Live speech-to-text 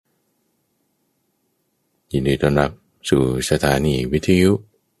ยินดีต้อนรับสู่สถานีวิทยุ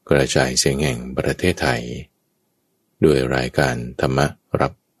กระจายเสียงแห่งประเทศไทยด้วยรายการธรรมรั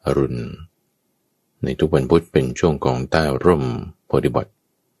บอรุณในทุกวันพุธเป็นช่วงของใต้ร่มโพธิบท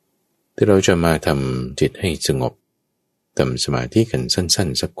ที่เราจะมาทำจิตให้สงบทำสมาธิกันสั้น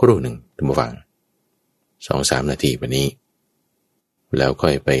ๆสักครู่หนึ่งท่านผู้ฟัง 2-3 นาทีวันนี้แล้วค่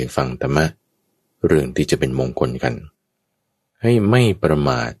อยไปฟังธรรมะเรื่องที่จะเป็นมงคลกันให้ไม่ประม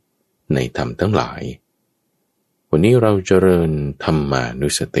าทในธรรมทั้งหลายวันนี้เราเจริญธรรมานุ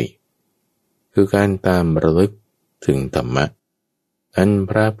สติคือการตามระลึกถึงธรรมะอัน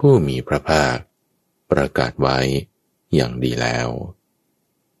พระผู้มีพระภาคประกาศไว้อย่างดีแล้ว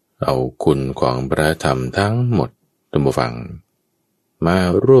เอาคุณของพระธรรมทั้งหมดท่านผู้ฟังมา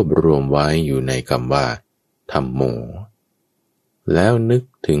รวบรวมไว้อยู่ในคำว่าธัมโมแล้วนึก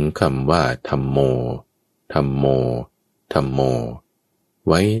ถึงคำว่าธัมโมธัมโมธัมโม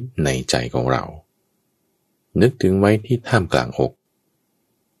ไว้ในใจของเรานึกถึงไว้ที่ท่ามกลางอก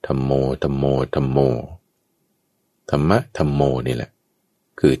ธัมโมธัมโมธัมโมธรรมะธัมโมนี่แหละ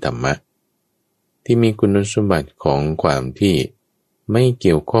คือธรรมะที่มีคุณสมบัติของความที่ไม่เ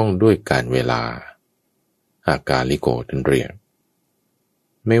กี่ยวข้องด้วยการเวลาอากาลิโกท่านเรียก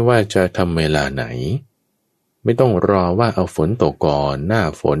ไม่ว่าจะทำเวลาไหนไม่ต้องรอว่าเอาฝนตกก่อนหน้า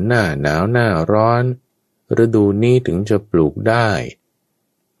ฝนหน้าหนาวหน้าร้อนฤดูนี้ถึงจะปลูกได้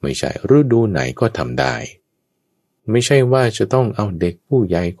ไม่ใช่ฤดูไหนก็ทำได้ไม่ใช่ว่าจะต้องเอาเด็กผู้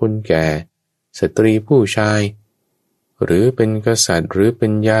ใหญ่คนแก่สตรีผู้ชายหรือเป็นกษัตริย์หรือเป็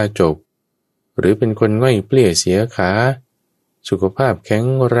นยาจกหรือเป็นคนง่อยเปลี่ยเสียขาสุขภาพแข็ง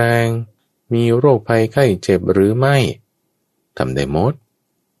แรงมีโรคภัยไข้เจ็บหรือไม่ทำได้หมด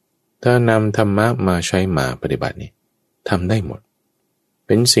ถ้านำธรรมะมาใช้มาปฏิบัตินี่ทำได้หมดเ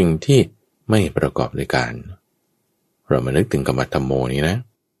ป็นสิ่งที่ไม่ประกอบด้วยการเรามานึกถึงคำว่าธัมโมนี้นะ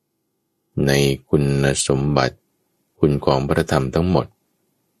ในคุณสมบัติคุณของพระธรรมทั้งหมด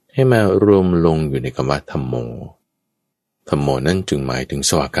ให้มารวมลงอยู่ในคำว่าธัมโมธัมโมนั้นจึงหมายถึง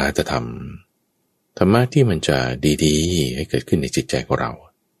สวากาตธรรมธรรมะที่มันจะดีๆให้เกิดขึ้นในจิตใจของเรา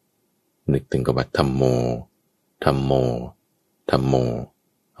นึกถึงคำว่าธัมโมธัมโมธัมโม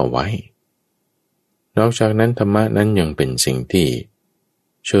เอาไว้นอกจากนั้นธรรมะนั้นยังเป็นสิ่งที่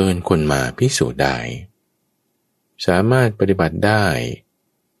เชิญคนมาพิสูจน์ได้สามารถปฏิบัติได้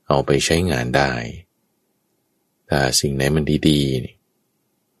เอาไปใช้งานได้ถ้าสิ่งไหนมันดี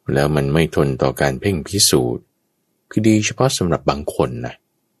ๆแล้วมันไม่ทนต่อการเพ่งพิสูจน์คือดีเฉพาะสำหรับบางคนนะ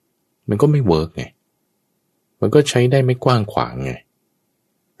มันก็ไม่เวิร์กไงมันก็ใช้ได้ไม่กว้างขวางไง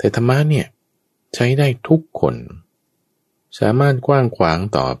แต่ธรรมะเนี่ยใช้ได้ทุกคนสามารถกว้างขวาง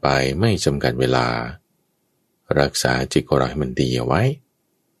ต่อไปไม่จำกัดเวลารักษาจิตของเราให้มันดีเอาไว้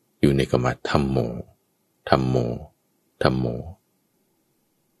อยู่ในคำว่าธัมโมธัมโมธัมโม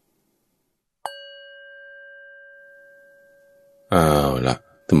เอาละ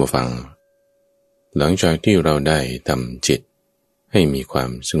ท่านผู้ฟังหลังจากที่เราได้ทำจิตให้มีควา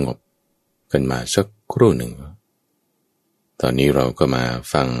มสงบกันมาสักครู่หนึ่งตอนนี้เราก็มา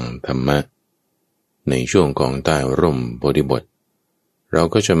ฟังธรรมะในช่วงของใต้ร่มโพธิบทเรา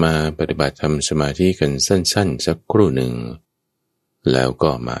ก็จะมาปฏิบัติทำสมาธิกันสั้นๆสักครู่หนึ่งแล้ว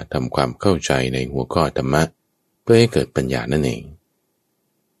ก็มาทำความเข้าใจในหัวข้อธรรมะเพื่อให้เกิดปัญญานั่นเอง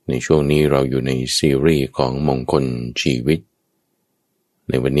ในช่วงนี้เราอยู่ในซีรีส์ของมงคลชีวิต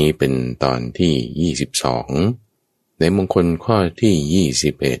ในวันนี้เป็นตอนที่22ในมงคลข้อที่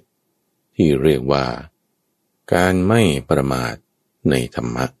21ที่เรียกว่าการไม่ประมาทในธร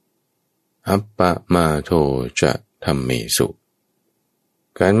รมะอัปปมาโทจะธัมเมสุ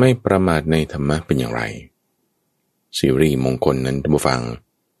การไม่ประมาทในธรรมะเป็นอย่างไรซีรีส์มงคลนั้นท่านผู้ฟัง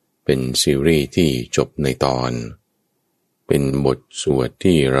เป็นซีรีส์ที่จบในตอนเป็นบทสวด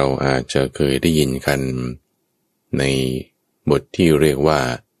ที่เราอาจจะเคยได้ยินกันในบทที่เรียกว่า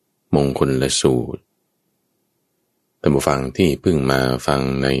มงคลสูตรท่านผู้ฟังที่เพิ่งมาฟัง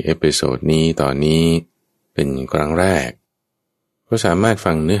ในเอพิโซดนี้ตอนนี้เป็นครั้งแรกก็สามารถ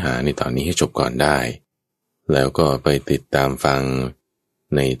ฟังเนื้อหาในตอนนี้ให้จบก่อนได้แล้วก็ไปติดตามฟัง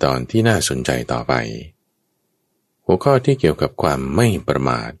ในตอนที่น่าสนใจต่อไปหัวข้อที่เกี่ยวกับความไม่ประ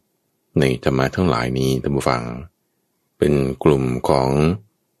มาทในธรรมะทั้งหลายนี้ท่านผู้ฟังเป็นกลุ่มของ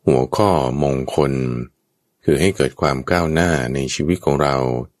หัวข้อมงคลคือให้เกิดความก้าวหน้าในชีวิตของเรา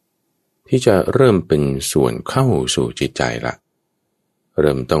ที่จะเริ่มเป็นส่วนเข้าสู่จิตใจละเ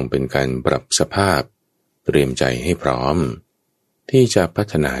ริ่มต้องเป็นการปรับสภาพเตรียมใจให้พร้อมที่จะพั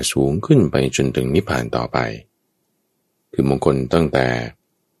ฒนาสูงขึ้นไปจนถึงนิพพานต่อไปคือมงคลตั้งแต่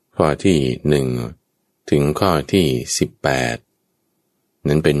ข้อที่1ถึงข้อที่18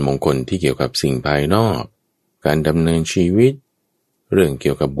นั้นเป็นมงคลที่เกี่ยวกับสิ่งภายนอกการดำเนินชีวิตเรื่องเ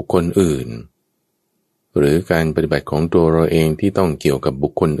กี่ยวกับบุคคลอื่น หรือการปฏิบัติของตัวเราเองที่ต้องเกี่ยวกับบุ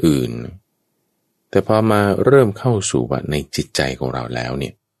คคลอื่นแต่พอมาเริ่มเข้าสู่ว่าในจิตใจของเราแล้วเนี่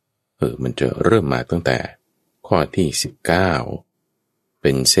ยมันจะเริ่มมาตั้งแต่ข้อที่19เ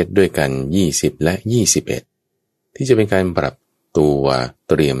ป็นเซตด้วยกัน20และ21ที่จะเป็นการปรับตัว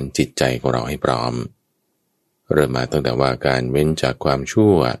เตรียมจิตใจของเราให้พร้อมเริ่มมาตั้งแต่ว่าการเว้นจากความ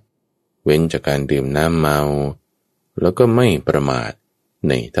ชั่วเว้นจากการดื่มน้ำเมาแล้วก็ไม่ประมาท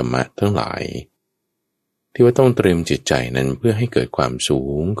ในธรรมะทั้งหลายที่ว่าต้องเตรียมจิตใจนั้นเพื่อให้เกิดความสู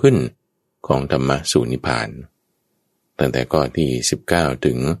งขึ้นของธรรมะสู่นิพพานตั้งแต่ข้อที่19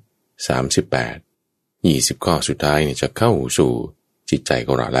ถึง38 20ข้อสุดท้ายเนี่ยจะเข้าสู่จิตใจข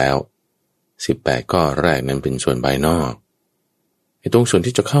องเราแล้ว18ข้อแรกนั้นเป็นส่วนภายนอกตรงส่วน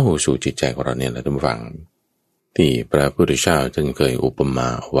ที่จะเข้าสู่จิตใจของเราเนี่ยแหละท่านผู้ฟังที่พระพุทธเจ้าท่านเคยอุปมา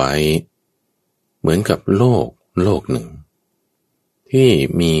ไว้เหมือนกับโลกหนึ่งที่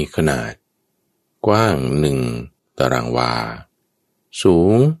มีขนาดกว้าง1ตารางวาสู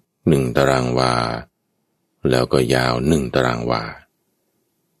ง1ตารางวาแล้วก็ยาว1ตารางวา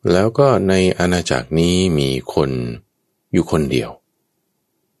แล้วก็ในอาณาจักรนี้มีคนอยู่คนเดียว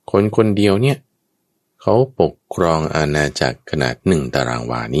คนเดียวเนี่ยเขาปกครองอาณาจักรขนาด1ตาราง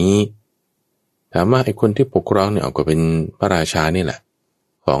วานี้ถามว่าไอ้คนที่ปกครองเนี่ยก็เป็นพระราชานี่แหละ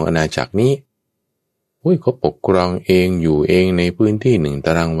ของอาณาจักรนี้เขาปกครองเองอยู่เองในพื้นที่1ต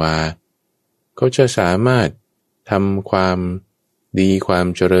ารางวาเขาจะสามารถทำความดีความ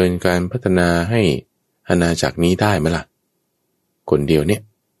เจริญการพัฒนาให้อาณาจักรนี้ได้ไหมล่ะคนเดียวเนี่ย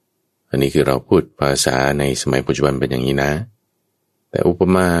อันนี้คือเราพูดภาษาในสมัยปัจจุบันเป็นอย่างนี้นะแต่อุป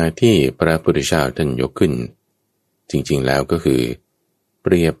มาที่พระพุทธเจ้าท่านยกขึ้นจริงๆแล้วก็คือเป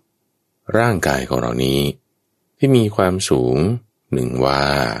รียบร่างกายของเรานี้ที่มีความสูง1 วา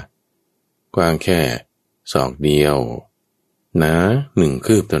กว้างแค่ศอกเดียวหนา1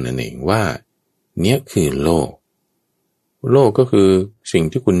 คืบเท่านั้นเองว่าเนี้ยคือโลกก็คือสิ่ง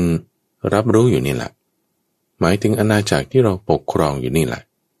ที่คุณรับรู้อยู่นี่แหละหมายถึงอาณาจักรที่เราปกครองอยู่นี่แหละ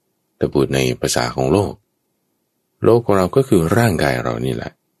แต่พูดในภาษาของโลกของเราก็คือร่างกายเรานี่แหล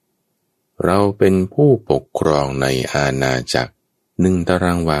ะเราเป็นผู้ปกครองในอาณาจักร1ตาร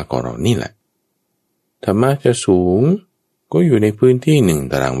างวาของเรานี่แหละธรรมะจะสูงก็อยู่ในพื้นที่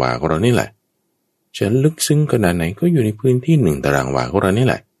1ตารางวาของเรานี่แหละจะลึกซึ้งขนาดไหนก็อยู่ในพื้นที่1ตารางวาของเรานี่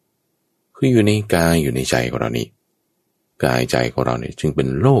แหละคืออยู่ในกายอยู่ในใจของเรานี่กายใจของเราเนี่ยจึงเป็น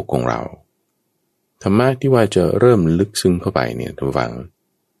โลกของเราธรรมะที่ว่าจะเริ่มลึกซึ้งเข้าไปเนี่ยท่านฟัง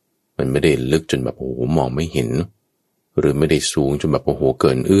มันไม่ได้ลึกจนแบบมองไม่เห็นหรือไม่ได้สูงจนแบบเ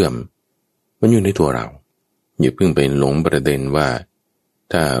กินเอื้อมมันอยู่ในตัวเราอย่าเพิ่งไปหลงประเด็นว่า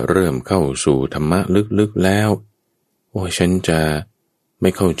ถ้าเริ่มเข้าสู่ธรรมะลึกๆแล้วฉันจะไม่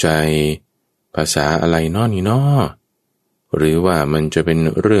เข้าใจภาษาอะไรนี่หรือว่ามันจะเป็น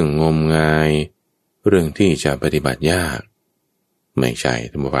เรื่องงมงายเรื่องที่จะปฏิบัติยากไม่ใช่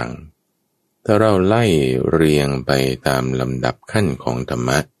ท่านผู้ฟังถ้าเราไล่เรียงไปตามลำดับขั้นของธรรม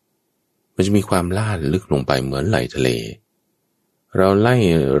ะมันจะมีความล่าลึกลงไปเหมือนไหลทะเลเราไล่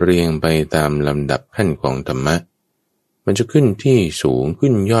เรียงไปตามลำดับขั้นของธรรมะมันจะขึ้นที่สูงขึ้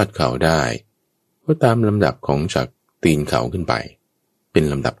นยอดเขาได้ก็ตามลำดับของจากตีนเขาขึ้นไปเป็น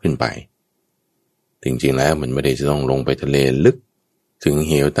ลำดับขึ้นไปจริงๆแล้วมันไม่ได้จะต้องลงไปทะเลลึกถึงเ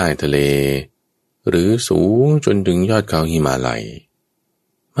หวใต้ทะเลหรือสูงจนถึงยอดเขาหิมาลัย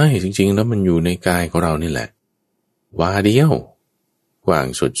ไม่จริงๆแล้วมันอยู่ในกายของเรานี่แหละวาเดียวกว้าง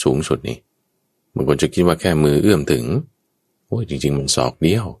สุดสูงสุดนี่บางคนจะคิดว่าแค่มือเอื้อมถึงจริงๆมันศอกเ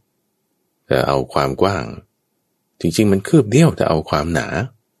ดียวแต่เอาความกว้างจริงๆมันคืบเดียวแต่เอาความหนา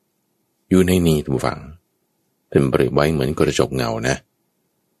อยู่ในนี้ทุกฝั่งเป็นเปรียบไว้เหมือนกระจกเงานะ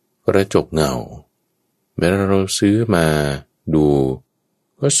กระจกเงาเวลาเราซื้อมาดู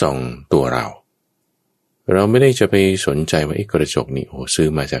ก็ส่องตัวเราไม่ได้จะไปสนใจว่ากระจกนี่ซื้อ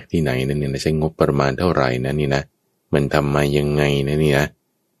มาจากที่ไหนนั่นเนี่ยใช้งบประมาณเท่าไหร่นะนี่นะมันทำมายังไงนะนี่นะ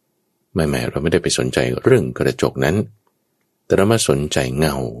ไม่เราไม่ได้ไปสนใจเรื่องกระจกนั้นแต่เรามาสนใจเง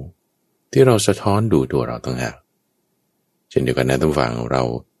าที่เราสะท้อนดูตัวเราต่างหากเช่นเดียวกันนะท่านฟังเรา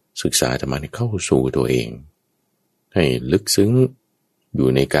ศึกษาธรรมะเข้าสู่ตัวเองให้ลึกซึ้งอยู่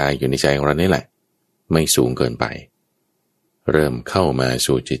ในกายอยู่ในใจของเรานี่แหละไม่สูงเกินไปเริ่มเข้ามา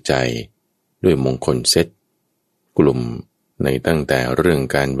สู่จิตใจด้วยมงคลเซตกลุ่มในตั้งแต่เรื่อง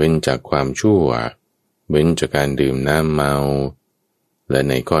การเว้นจากความชั่วเว้นจากการดื่มน้ำเมาและ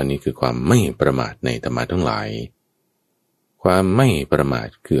ในข้อนี้คือความไม่ประมาทในธรรมะทั้งหลายความไม่ประมาท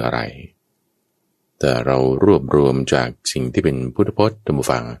คืออะไรแต่เรารวบรวมจากสิ่งที่เป็นพุทธพจน์ท่านผู้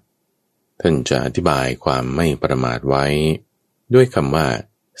ฟังท่านจะอธิบายความไม่ประมาทไว้ด้วยคำว่า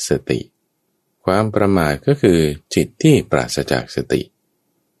สติความประมาทก็คือจิตที่ปราศจากสติ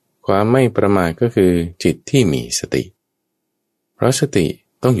ความไม่ประมาทก็คือจิตที่มีสติเพราะสติ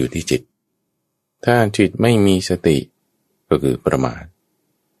ต้องอยู่ที่จิตถ้าจิตไม่มีสติก็คือประมาท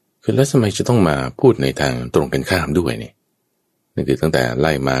คือแล้วทำไมจะต้องมาพูดในทางตรงกันข้ามด้วยเนี่ยนั่นคือตั้งแต่ไ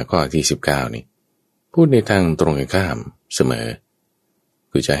ล่มาข้อที่19นี่พูดในทางตรงกันข้ามเสมอ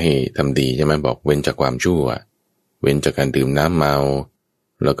คือจะให้ทำดีใช่ไหมบอกเว้นจากความชั่วเว้นจากการดื่มน้ำเมา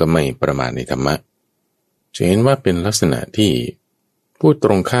แล้วก็ไม่ประมาทในธรรมะจะเห็นว่าเป็นลักษณะที่พูดต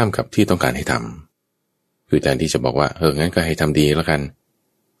รงข้ามกับที่ต้องการให้ทำคือแทนที่จะบอกว่างั้นก็ให้ทำดีแล้วกัน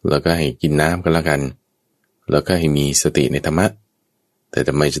แล้วก็ให้กินน้ำกันแล้วกันแล้วก็ให้มีสติในธรรมะแต่ท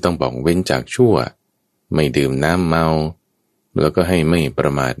ำไมจะต้องบอกเว้นจากชั่วไม่ดื่มน้ำเมาแล้วก็ให้ไม่ปร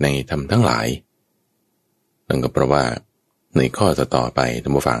ะมาทในธรรมทั้งหลายนั่นก็เพราะว่าในข้อต่อไปท่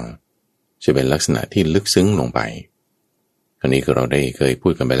านผู้ฟังจะเป็นลักษณะที่ลึกซึ้งลงไปอันนี้ก็เราได้เคยพู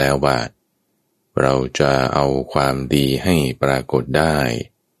ดกันไปแล้วว่าเราจะเอาความดีให้ปรากฏได้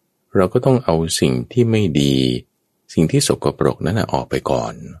เราก็ต้องเอาสิ่งที่ไม่ดีสิ่งที่สกปรกนั้นออกไปก่อ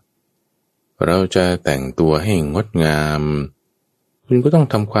นเราจะแต่งตัวให้งดงามคุณก็ต้อง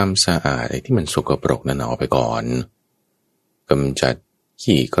ทำความสะอาดไอ้ที่มันสกปรกนั้นออกไปก่อนกำจัด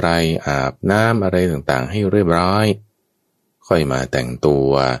ขี้ไคร้อาบน้ำอะไรต่างๆให้เรียบร้อยค่อยมาแต่งตั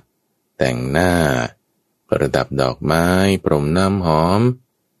วแต่งหน้าประดับดอกไม้พรมน้ำหอม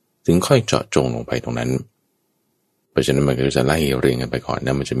ถึงค่อยเจาะจงลงไปตรงนั้นเพราะฉะนั้นมันก็จะไล่เรียงกันไปก่อนน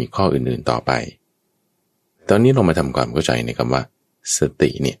ะมันจะมีข้ออื่นๆต่อไปตอนนี้เรามาทำความเข้าใจในคำว่าสติ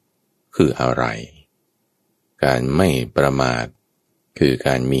เนี่ยคืออะไรการไม่ประมาทคือก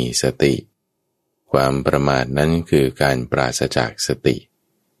ารมีสติความประมาทนั้นคือการปราศจากสติ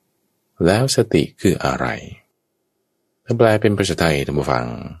แล้วสติคืออะไรถ้าแปลเป็นภาษาไทยท่านผู้ฟัง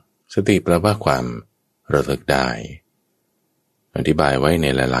สติแปลว่าความระลึกได้อธิบายไว้ใน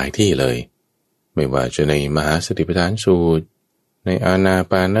หลายๆที่เลยไม่ว่าจะในมหาสติปัฏฐานสูตรในอานา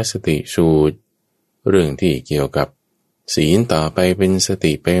ปานสติสูตรเรื่องที่เกี่ยวกับศีลต่อไปเป็นส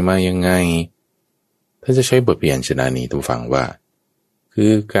ติไปมายังไงท่านจะใช้บทเปลี่ยนชนะนี้ท่านฟังว่าคื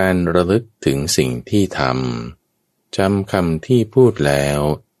อการระลึกถึงสิ่งที่ทำจำคำที่พูดแล้ว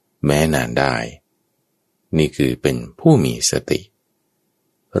แม้นานได้นี่คือเป็นผู้มีสติ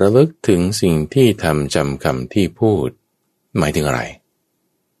ระลึกถึงสิ่งที่ทำจำคำที่พูดหมายถึงอะไร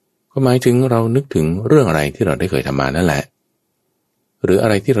ก็หมายถึงเรานึกถึงเรื่องอะไรที่เราได้เคยทำมานั่นแหละหรืออะ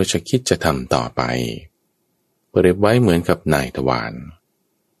ไรที่เราจะคิดจะทำต่อไปเปรียบไว้เหมือนกับนายทวาร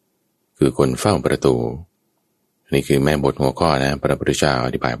คือคนเฝ้าประตูนี่คือแม่บทหัวข้อนะพระพุทธเจ้าอ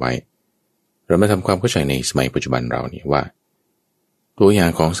ธิบายไว้เรามาทำความเข้าใจในสมัยปัจจุบันเรานี่ว่าตัวอย่า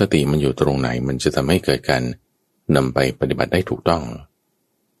งของสติมันอยู่ตรงไหนมันจะทำให้เกิดการนำไปปฏิบัติได้ถูกต้อง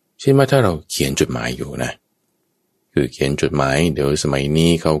เช่นว่าถ้าเราเขียนจดหมายอยู่นะคือเขียนจดหมายเดี๋ยวสมัยนี้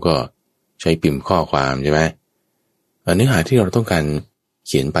เขาก็ใช้พิมพ์ข้อความใช่ไหมเนื้อหาที่เราต้องการเ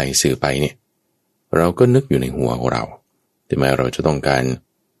ขียนไปสื่อไปเนี่ยเราก็นึกอยู่ในหัวของเราแต่แม้เราจะต้องการ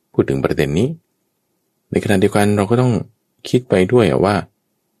พูดถึงประเด็นนี้ในขณะเดียวกันเราก็ต้องคิดไปด้วยว่า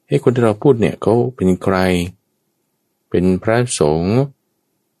คนที่เราพูดเนี่ยเขาเป็นใครเป็นพระสงฆ์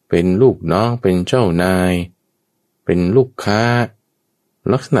เป็นลูกน้องเป็นเจ้านายเป็นลูกค้า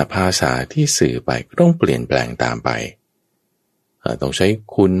ลักษณะภาษาที่สื่อไปก็ต้องเปลี่ยนแปลงตามไปต้องใช้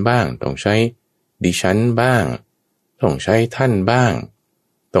คุณบ้างต้องใช้ดิฉันบ้างต้องใช้ท่านบ้าง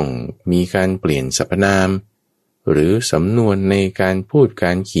ต้องมีการเปลี่ยนสรรพนามหรือสำนวนในการพูดก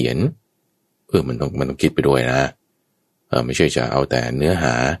ารเขียนมันต้องคิดไปด้วยนะไม่ใช่จะเอาแต่เนื้อห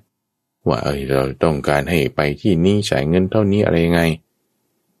าว่าเราต้องการให้ไปที่นี่จ่ายเงินเท่านี้อะไรยังไง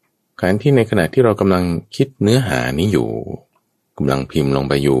การที่ในขณะที่เรากำลังคิดเนื้อหานี้อยู่กำลังพิมพ์ลง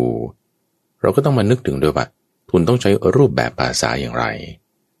ไปอยู่เราก็ต้องมานึกถึงด้วยว่าคุณต้องใช้รูปแบบภาษาอย่างไร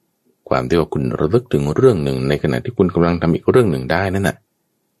ความที่ว่าคุณระลึกถึงเรื่องหนึ่งในขณะที่คุณกำลังทำอีกเรื่องหนึ่งได้นั่นน่ะ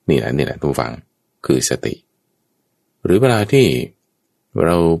นี่แหละทุกฝังคือสติหรือเวลาที่เ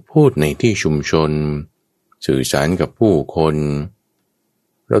ราพูดในที่ชุมชนสื่อสารกับผู้คน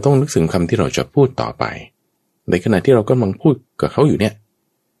เราต้องนึกถึงคำที่เราจะพูดต่อไปในขณะที่เรากำลังพูดกับเขาอยู่เนี่ย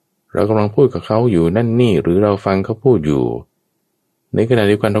เรากำลังพูดกับเขาอยู่นั่นนี่หรือเราฟังเขาพูดอยู่ในขณะเ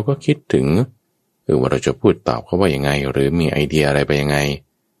ดียวกันเราก็คิดถึงว่าเราจะพูดตอบเขาว่ายังไงหรือมีไอเดียอะไรไปยังไง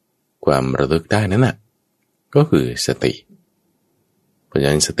ความระลึกได้นั้นน่ะก็คือสติเพราะฉะ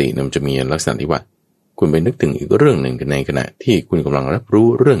นั้นสติมันจะมีลักษณะที่ว่าคุณไปนึกถึงอีกเรื่องหนึ่งในขณะที่คุณกำลังรับรู้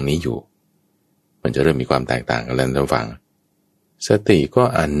เรื่องนี้อยู่มันจะเริ่มมีความแตกต่างกันแล้วท่านฟังสติก็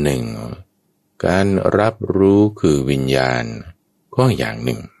อันหนึ่งการรับรู้คือวิญญาณก็อย่างห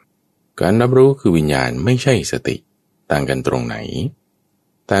นึ่งการรับรู้คือวิญญาณไม่ใช่สติต่างกันตรงไหน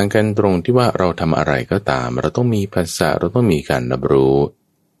ต่างกันตรงที่ว่าเราทำอะไรก็ตามเราต้องมีภาษาเราต้องมีการรับรู้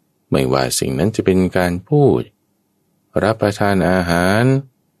ไม่ว่าสิ่งนั้นจะเป็นการพูดรับประทานอาหาร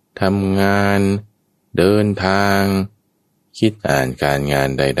ทำงานเดินทางคิดอ่านการงาน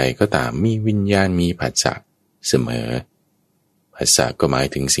ใดๆก็ตามมีวิญญาณมีผัสสะเสมอผัสสะก็หมาย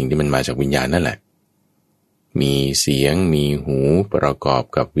ถึงสิ่งที่มันมาจากวิญญาณนั่นแหละมีเสียงมีหูประกอบ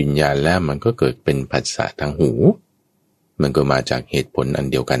กับวิญญาณแล้วมันก็เกิดเป็นผัสสะทางหูมันก็มาจากเหตุผลอัน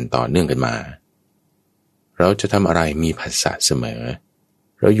เดียวกันต่อเนื่องกันมาเราจะทำอะไรมีผัสสะเสมอ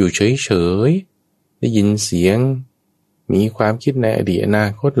เราอยู่เฉยๆได้ยินเสียงมีความคิดในอดีตอนา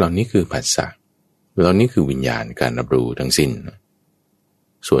คตเหล่านี้คือผัสสะเหล่านี้คือวิญญาณการรับรู้ทั้งสิ้น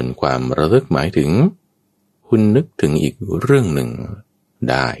ส่วนความระลึกหมายถึงคุณนึกถึงอีกเรื่องหนึ่ง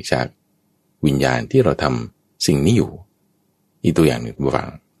ได้จากวิญญาณที่เราทำสิ่งนี้อยู่อีกตัวอย่างหนึ่งฟัง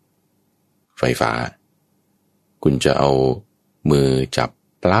ไฟฟ้าคุณจะเอามือจับ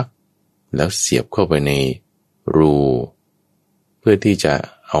ปลั๊กแล้วเสียบเข้าไปในรูเพื่อที่จะ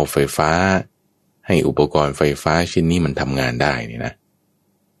เอาไฟฟ้าให้อุปกรณ์ไฟฟ้าชิ้นนี้มันทำงานได้นี่นะ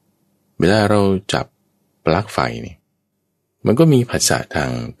เวลาเราจับปลั๊กไฟนี่มันก็มีผัสสะทา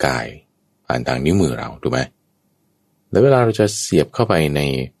งกายผ่านทางนิ้วมือเราถูกไหมแล้วเวลาเราจะเสียบเข้าไปใน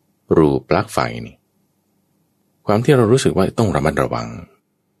รูปลั๊กไฟนี่ความที่เรารู้สึกว่าต้องระมัดระวัง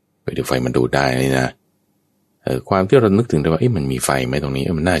ไปดูไฟมันดูดได้เลยนะความที่เรานึกถึงแต่ว่ามันมีไฟไหมตรงนี้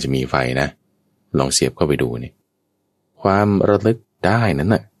มันน่าจะมีไฟนะลองเสียบเข้าไปดูนี่ความระลึกได้นั้น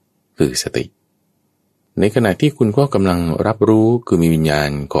น่ะคือสติในขณะที่คุณก็กำลังรับรู้คือมีวิญญาณ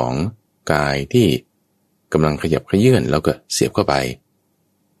ของกายที่กำลังขยับเขยื้อนแล้วก็เสียบเข้าไป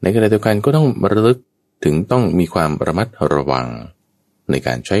ในขณะเดียวกันก็ต้องระลึกถึงต้องมีความระมัดระวังในก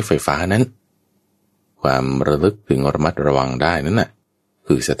ารใช้ไฟฟ้านั้นความระลึกถึงระมัดระวังได้นั้นน่ะ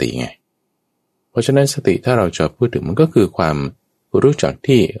คือสติไงเพราะฉะนั้นสติถ้าเราจะพูดถึงมันก็คือความรู้จัก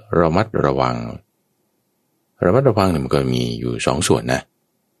ที่ระมัดระวังระมัดระวังเนี่ยมันก็มีอยู่สองส่วนนะ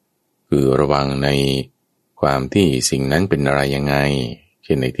คือระวังในความที่สิ่งนั้นเป็นอะไรยังไงเ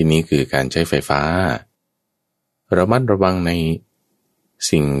ช่นในที่นี้คือการใช้ไฟฟ้าระมัดระวังใน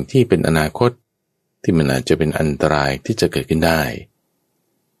สิ่งที่เป็นอนาคตที่มันอาจจะเป็นอันตรายที่จะเกิดขึ้นได้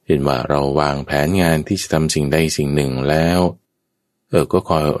เช่นว่าเราวางแผนงานที่จะทำสิ่งใดสิ่งหนึ่งแล้วก็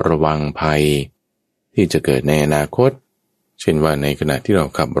คอยระวังภัยที่จะเกิดในอนาคตเช่นว่าในขณะที่เรา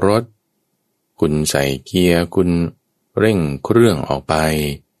ขับรถคุณใส่เกียร์คุณเร่งเครื่องออกไป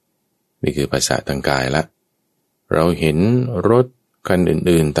นี่คือภาษาทางกายละเราเห็นรถคัน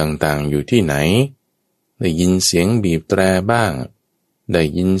อื่นๆต่างๆอยู่ที่ไหนได้ยินเสียงบีบแตรบ้างได้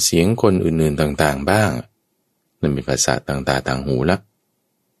ยินเสียงคนอื่นๆต่างๆบ้างนั่นเป็นภาษาต่างๆต่างหูละ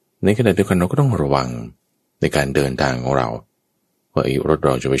ในขณะเดียวกันเราก็ต้องระวังในการเดินทางของเราว่ารถเร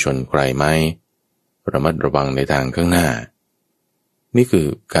าจะไปชนใครไหมระมัดระวังในทางข้างหน้านี่คือ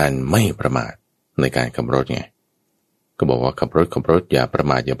การไม่ประมาทในการขับรถไงก็บอกว่าขับรถอย่าประ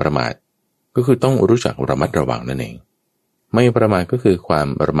มาทก็คือต้องรู้จักระมัดระวังนั่นเองไม่ประมาทก็คือความ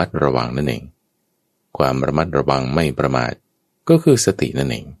ระมัดระวังนั่นเองความระมัดระวังไม่ประมาทก็คือสตินั่น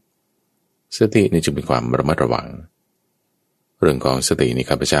เองสตินี่จึงเป็นความระมัดระวังเรื่องของสตินี่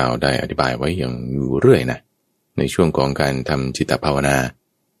ข้าพเจ้าได้อธิบายไว้อย่างอยู่เรื่อยนะในช่วงของการทำจิตภาวนา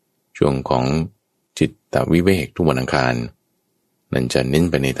ช่วงของจิตวิเวกทุกวันอังคารนั่นจะเน้น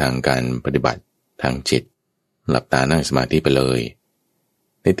ไปในทางการปฏิบัติทางจิตหลับตานั่งสมาธิไปเลย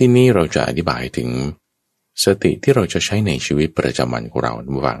ในที่นี้เราจะอธิบายถึงสติที่เราจะใช้ในชีวิตประจำวันของเรา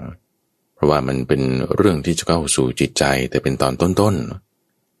บ้างเพราะว่ามันเป็นเรื่องที่จะเข้าสู่จิตใจแต่เป็นตอนต้น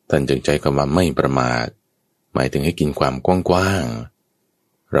ๆท่านจึงใจคำว่าไม่ประมาทหมายถึงให้กินความกว้าง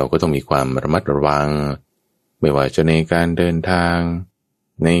ๆเราก็ต้องมีความระมัดระวังไม่ว่าจะในการเดินทาง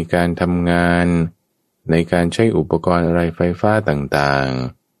ในการทำงานในการใช้อุปกรณ์อะไรไฟฟ้าต่าง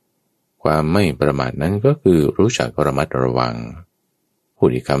ๆความไม่ประมาทนั้นก็คือรู้จักระมัดระวังพูด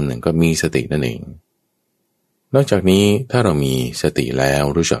อีกคำหนึ่งก็มีสตินั่นเองนอกจากนี้ถ้าเรามีสติแล้ว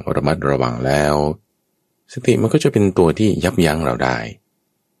รู้จักระมัดระวังแล้วสติมันก็จะเป็นตัวที่ยับยั้งเราได้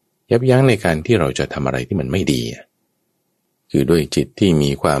ยับยั้งในการที่เราจะทำอะไรที่มันไม่ดีคือด้วยจิตที่มี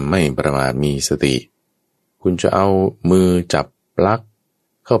ความไม่ประมาทมีสติคุณจะเอามือจับปลั๊ก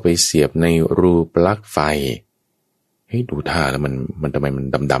เข้าไปเสียบในรูปลั๊กไฟดูท่าแล้วมันทำไมมัน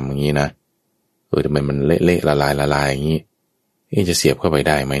ดำๆอย่างนี้นะทำไมมันเละๆละลายอย่างนี้จะเสียบเข้าไป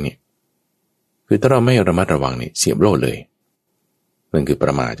ได้ไหมเนี่ยคือถ้าเราไม่ระมัดระวังนี่เสียบโลดเลยนั่นคือปร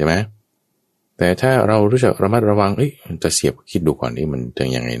ะมาทใช่ไหมแต่ถ้าเรารู้จักระมัดระวังจะเสียบคิดดูก่อนมันจะ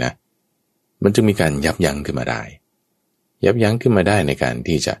ยังไงนะมันจึงมีการยับยั้งขึ้นมาได้ยับยั้งขึ้นมาได้ในการ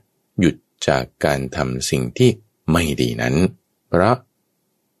ที่จะหยุดจากการทำสิ่งที่ไม่ดีนั้นเพราะ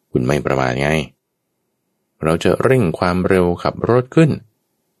คุณไม่ประมาทไงเราจะเร่งความเร็วขับรถขึ้น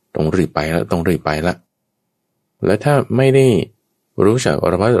ต้องรีบไปแล้วและถ้าไม่ได้รู้จัก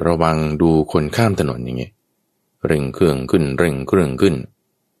ระมัดระวังดูคนข้ามถนนอย่างเงี้ยเร่งเครื่องขึ้น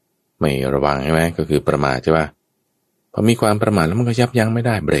ไม่ระวังใช่ไหมก็คือประมาทใช่ปะพอมีความประมาทแล้วมันก็ยับยั้งไม่ไ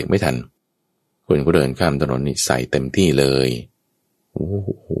ด้เบรกไม่ทันคนก็เดินข้ามถนนนี่ใส่เต็มที่เลยโอ้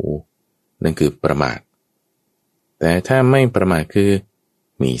โหนั่นคือประมาทแต่ถ้าไม่ประมาทคือ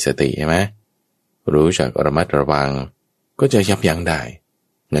มีสติใช่ไหมรู้จักระมัดระวังก็จะยับยั้งได้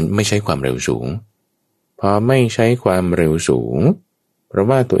งั้นไม่ใช้ความเร็วสูงพอไม่ใช้ความเร็วสูงเพราะ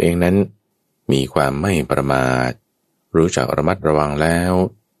ว่าตัวเองนั้นมีความไม่ประมาทรู้จักระมัดระวังแล้ว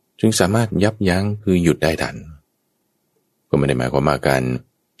จึงสามารถยับยั้งคือหยุดได้ทันก็ไม่ได้หมายความว่าการ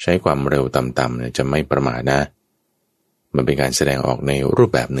ใช้ความเร็วต่ำๆเนี่ยจะไม่ประมาทนะมันเป็นการแสดงออกในรูป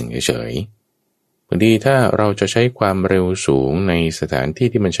แบบหนึ่งเฉยๆบางทีถ้าเราจะใช้ความเร็วสูงในสถานที่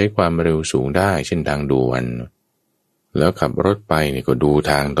ที่มันใช้ความเร็วสูงได้เช่นทางด่วนแล้วขับรถไปเนี่ยก็ดู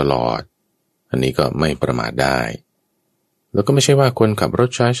ทางตลอดอันนี้ก็ไม่ประมาทได้แล้วก็ไม่ใช่ว่าคนขับรถ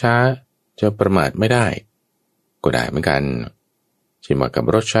ช้าๆจะประมาทไม่ได้ก็ได้เหมือนกันเช่นว่าขับ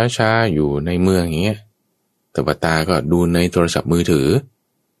รถช้าๆอยู่ในเมืองอย่างเงี้ยแต่ว่าตาก็ดูในโทรศัพท์มือถือ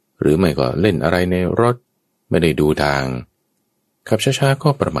หรือไม่ก็เล่นอะไรในรถไม่ได้ดูทางขับช้าๆก็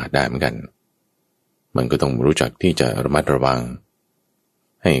ประมาทได้เหมือนกันมันก็ต้องรู้จักที่จะระมัดระวัง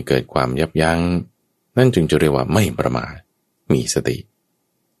ให้เกิดความยับยั้งนั่นจึงจะเรียกว่าไม่ประมาทมีสติ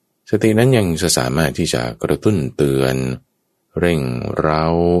สตินั้นยังจะสามารถที่จะกระตุ้นเตือนเร่งเร้า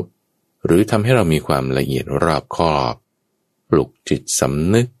หรือทำให้เรามีความละเอียดรอบคอบปลุกจิตส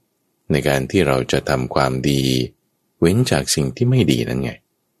ำนึกในการที่เราจะทำความดีเว้นจากสิ่งที่ไม่ดีนั่นไง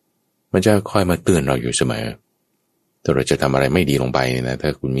มันจะคอยมาเตือนเราอยู่เสมอถ้าเราจะทำอะไรไม่ดีลงไปนะถ้า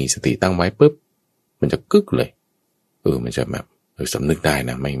คุณมีสติตั้งไว้ปุ๊บมันจะกึกเลยมันจะแบบสำนึกได้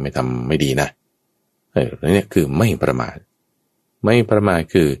นะไม่ทำไม่ดีนะนี่คือไม่ประมาทไม่ประมาท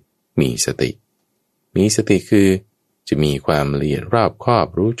คือมีสติคือจะมีความละเอียดรอบคอบ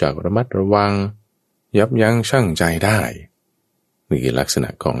รู้จักระมัดระวังยับยั้งชั่งใจได้นี่คือลักษณะ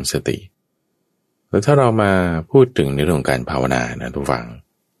ของสติแล้วถ้าเรามาพูดถึงในเรื่องการภาวนานะทุกฝั่ง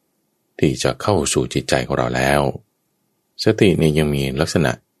ที่จะเข้าสู่จิตใจของเราแล้วสติเนี่ยยังมีลักษณ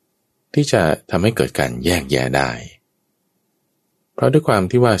ะที่จะทำให้เกิดการแยกแยะได้เพราะด้วยความ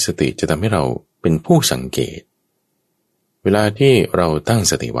ที่ว่าสติจะทำให้เราเป็นผู้สังเกตเวลาที่เราตั้ง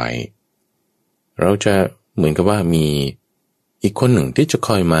สติไว้เราจะเหมือนกับว่ามีอีกคนหนึ่งที่จะค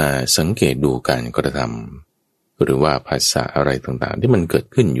อยมาสังเกตดูการกระทำหรือว่าภาษาอะไรต่างๆที่มันเกิด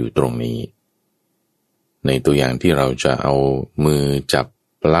ขึ้นอยู่ตรงนี้ในตัวอย่างที่เราจะเอามือจับ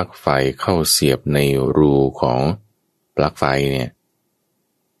ปลั๊กไฟเข้าเสียบในรูของปลั๊กไฟเนี่ย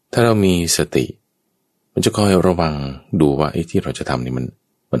ถ้าเรามีสติมันจะคอยระวังดูว่าไอ้ที่เราจะทำนี่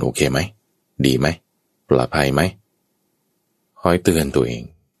มันโอเคไหมดีไหมปลอดภัยไหมคอยเตือนตัวเอง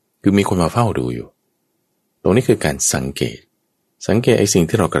คือมีคนมาเฝ้าดูอยู่ตรงนี้คือการสังเกตไอ้สิ่ง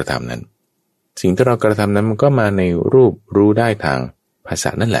ที่เรากระทำนั้นสิ่งที่เรากระทำนั้นมันก็มาในรูปรู้ได้ทางภาษา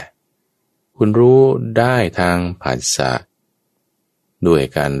นั่นแหละคุณรู้ได้ทางภาษาด้วย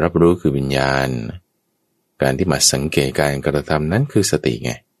การรับรู้คือวิญญาณการที่มาสังเกตการกระทำนั้นคือสติไ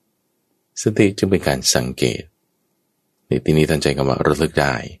งสติจึงเป็นการสังเกตในที่นี้ตั้งใจคำว่าระลึกไ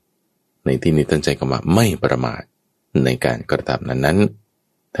ด้ในที่นี้ตั้งใจคำว่าไม่ประมาทในการกระทำนั้น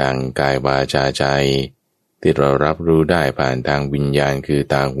ทางกายวาจาใจที่เรารับรู้ได้ผ่านทางวิญญาณคือ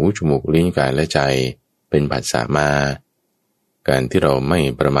ตาหูจมูกลิ้นกายและใจเป็นผัสสะมาการที่เราไม่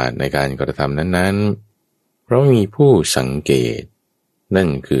ประมาทในการกระทำนั้นเพราะมีผู้สังเกตนั่น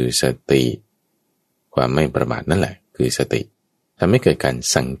คือสติความไม่ประมาทนั่นแหละคือสติทำให้เกิดการ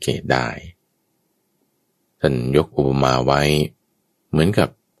สังเกตได้ท่านยกอุปมาไว้เหมือนกับ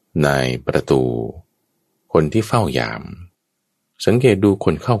นายประตูคนที่เฝ้ายามสังเกตดูค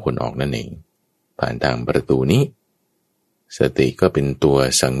นเข้าคนออกนั่นเองผ่านทางประตูนี้สติก็เป็นตัว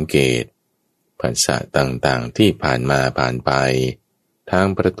สังเกตภาษาต่างๆที่ผ่านมาผ่านไปทาง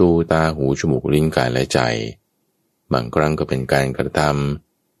ประตูตาหูจมูกลิ้นกายและใจบางครั้งก็เป็นการกระท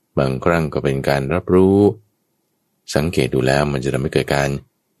ำบางครั้งก็เป็นการรับรู้สังเกตดูแล้วมันจะทำให้เกิดการ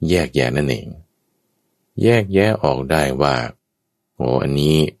แยกแยะนั่นเองแยกแยะออกได้ว่าอัน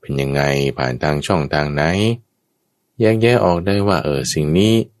นี้เป็นยังไงผ่านทางช่องทางไหนแยกแยะออกได้ว่าสิ่ง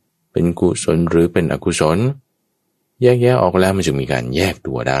นี้เป็นกุศลหรือเป็นอกุศลแยกแยะออกแล้วมันจะมีการแยก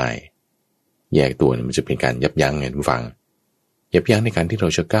ตัวได้แยกตัวมันจะเป็นการยับยั้งไงทุกฝั่งยับยั้งในการที่เรา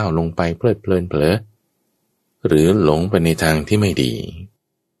จะก้าวลงไปเพลิดเพลินเผลอหรือหลงไปในทางที่ไม่ดี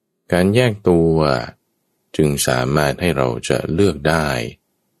การแยกตัวจึงสามารถให้เราจะเลือกได้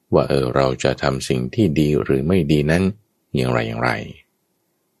ว่าเราจะทำสิ่งที่ดีหรือไม่ดีนั้นอย่างไร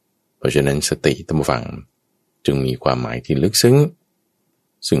เพราะฉะนั้นสติท่านผู้ฟังจึงมีความหมายที่ลึกซึ้ง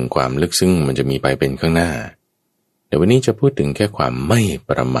ซึ่งความลึกซึ้งมันจะมีไปเป็นข้างหน้าแต่วันนี้จะพูดถึงแค่ความไม่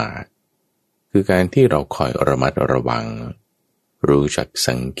ประมาทคือการที่เราคอยระมัดระวัง รู้จัก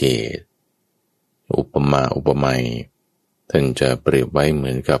สังเกตอุปมาอุปไมยท่านจะเปรียบไว้เหมื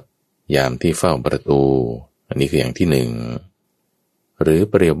อนกับยามที่เฝ้าประตูอันนี้คืออย่างที่หนึ่งหรือ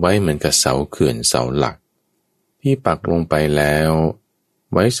เปรียบไว้เหมือนกับเสาเขื่อนเสาหลักที่ปักลงไปแล้ว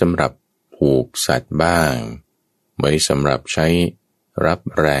ไว้สำหรับผูกสัตว์บ้างไว้สำหรับใช้รับ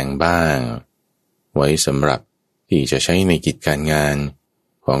แรงบ้างไว้สำหรับที่จะใช้ในกิจการงาน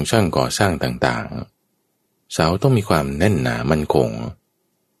ของช่างก่อสร้างต่างๆเสาต้องมีความแน่นหนามั่นคง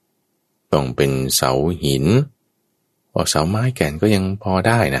ต้องเป็นเสาหินเสาไม้แก่นก็ยังพอไ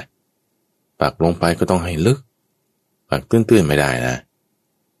ด้นะปักลงไปก็ต้องให้ลึกปักตื้นๆไม่ได้นะ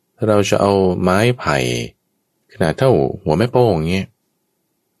ถ้าเราจะเอาไม้ไผ่ขนาดเท่าหัวแม่โป้งอย่างเงี้ย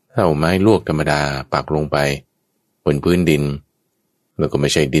ถ้าเอาไม้ลวกธรรมดาปักลงไปบนพื้นดินแล้วก็ไม่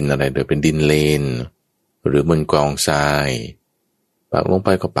ใช่ดินอะไรเลยเป็นดินเลนหรือบนกองทรายปักลงไป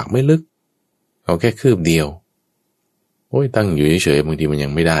ก็ปักไม่ลึกเอาแค่คืบเดียวตั้งอยู่เฉยๆบางทีมันยั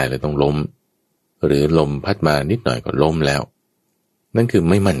งไม่ได้เลยต้องล้มหรือลมพัดมานิดหน่อยก็ล้มแล้วนั่นคือ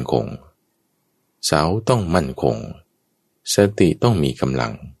ไม่มั่นคงเสาต้องมั่นคงสติต้องมีกำลั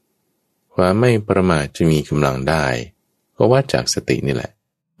งความไม่ประมาทจะมีกำลังได้ก็วัดจากสตินี่แหละ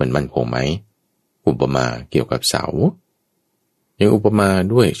มันมั่นคงไหมอุปมาเกี่ยวกับเสาอย่างอุปมา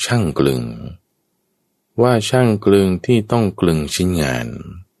ด้วยช่างกลึงว่าช่างกลึงที่ต้องกลึงชิ้นงาน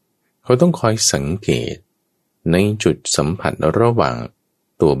เขาต้องคอยสังเกตในจุดสัมผัสระหว่าง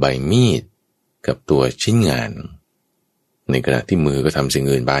ตัวใบมีดกับตัวชิ้นงานในขณะที่มือก็ทำสิ่ง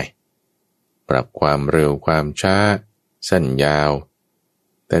อื่นไปปรับความเร็วความช้าสั้นยาว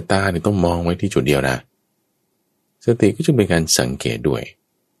แต่ตาเนี่ยต้องมองไว้ที่จุดเดียวนะสติก็จึงเป็นการสังเกตด้วย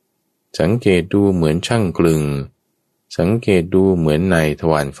สังเกตดูเหมือนช่างกลึงสังเกตดูเหมือนนายท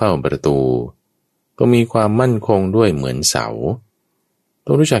วารเฝ้าประตูก็มีความมั่นคงด้วยเหมือนเสาต้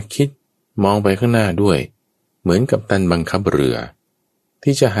องรู้จักคิดมองไปข้างหน้าด้วยเหมือนกับตันบังคับเรือ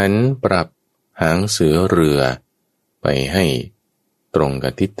ที่จะหันปรับหางเสือเรือไปให้ตรงกั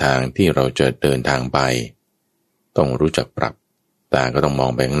บทิศทางที่เราจะเดินทางไปต้องรู้จักปรับตาก็ต้องมอ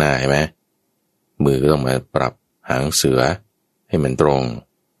งไปข้างหน้าใช่ไหมมือก็ต้องมาปรับหางเสือให้มันตรง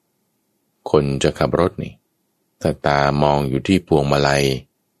คนจะขับรถนี่ถ้าตามองอยู่ที่พวงมาลัย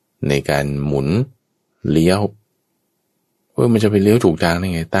ในการหมุนเลี้ยวมันจะไปเลี้ยวถูกทางได้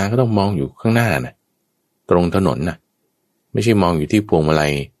ไงตาก็ต้องมองอยู่ข้างหน้านะตรงถนนนะไม่ใช่มองอยู่ที่พวงมาลั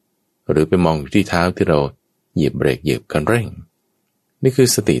ยหรือไปมองอยู่ที่เท้าที่เราเหยียบเบรกเหยียบคันเร่งนี่คือ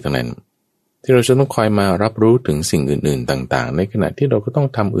สติตรงนั้นที่เราจะต้องคอยมารับรู้ถึงสิ่งอื่นๆต่างๆในขณะที่เราก็ต้อง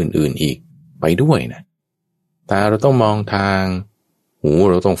ทำอื่นๆอีกไปด้วยนะตาเราต้องมองทางหู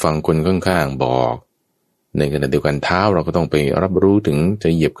เราต้องฟังคนข้างๆบอกในขณะเดียวกันเท้าเราก็ต้องไปรับรู้ถึงจะ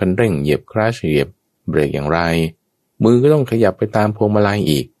เหยียบคันเร่งเหยียบคลัตช์เหยียบเบรกอย่างไรมือก็ต้องขยับไปตามพวงมาลัย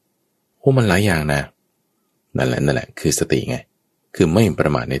อีกมันหลายอย่างนะนั่นแหละคือสติไงคือไม่ปร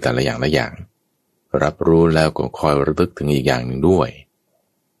ะมาทในแต่ละอย่างละอย่างรับรู้แล้วก็คอยระลึกถึงอีกอย่างหนึ่งด้วย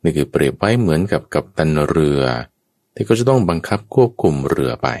นี่คือเปรียบไว้เหมือนกับกัปตันเรือที่ก็จะต้องบังคับควบคุมเรื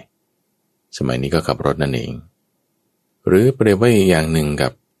อไปสมัยนี้ก็ขับรถนั่นเองหรือเปรียบไว้อีกอย่างหนึ่งกั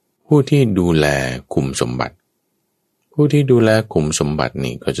บผู้ที่ดูแลคุมสมบัติผู้ที่ดูแลคุมสมบัติ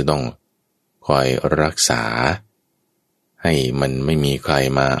นี่ก็จะต้องคอยรักษาให้มันไม่มีใคร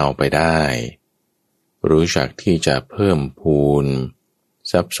มาเอาไปได้รู้จักที่จะเพิ่มพูน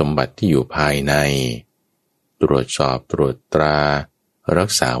ทรัพย์สมบัติที่อยู่ภายในตรวจสอบตรวจตรารั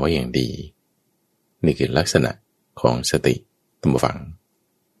กษาไว้อย่างดีนี่คือลักษณะของสติท่านผู้ฟัง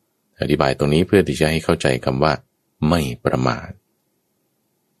อธิบายตรงนี้เพื่อที่จะให้เข้าใจคำว่าไม่ประมาท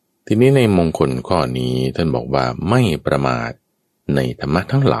ทีนี้ในมงคลข้อนี้ท่านบอกว่าไม่ประมาทในธรรมะ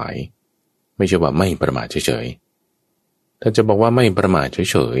ทั้งหลายไม่ใช่ว่าไม่ประมาทเฉยๆถ้าจะบอกว่าไม่ประมาท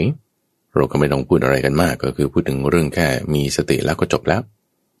เฉยๆเราก็ไม่ต้องพูดอะไรกันมากก็คือพูดถึงเรื่องแค่มีสติแล้วก็จบแล้ว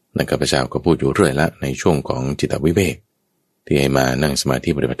นักข้าพเจ้าก็พูดอยู่เรื่อยละในช่วงของจิตวิเวกที่ให้มานั่งสมาธิ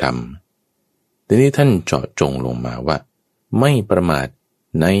ปฏิบัติธรรมทีนี้ท่านเจาะจงลงมาว่าไม่ประมาท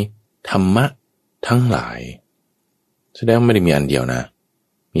ในธรรมะทั้งหลายแสดงไม่ได้มีอันเดียวนะ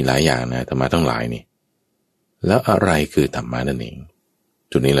มีหลายอย่างนะธรรมะทั้งหลายนี่แล้วอะไรคือธรรมะนั่นเอง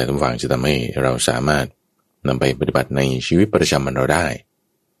จุดนี้แหละท่านฟังจะทำให้เราสามารถนำไปปฏิบัติในชีวิตประจำวันเราได้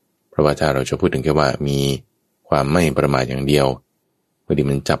เพราะว่าถ้าเราจะพูดถึงแค่ว่ามีความไม่ประมาทอย่างเดียวบางที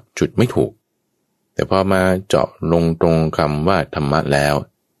มันจับจุดไม่ถูกแต่พอมาเจาะลงตรงคำว่าธรรมะแล้ว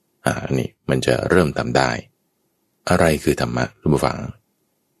นี่มันจะเริ่มทำได้อะไรคือธรรมะท่านผู้ฟัง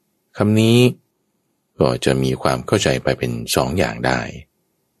คำนี้ก็จะมีความเข้าใจไปเป็นสองอย่างได้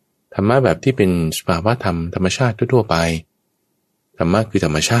ธรรมะแบบที่เป็นสภาวะธรรมธรรมชาติทั่วๆไปธรรมะคือธร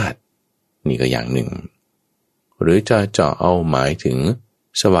รมชาตินี่ก็อย่างหนึ่งหรือจะเจาะเอาหมายถึง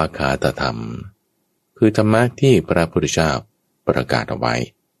สวากขาตธรรมคือธรรมะที่พระพุทธเจ้า ประกาศเอาไว้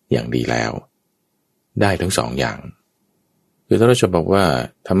อย่างดีแล้วได้ทั้งสองอย่างคือถ้าเราจะบอกว่า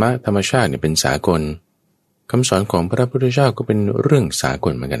ธรรมชาติเนี่ยเป็นสากลคำสอนของพระพุทธเจ้าก็เป็นเรื่องสาก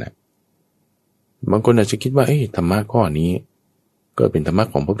ลเหมือนกันนะบางคนอาจจะคิดว่าธรรมะข้อนี้ก็เป็นธรรมะ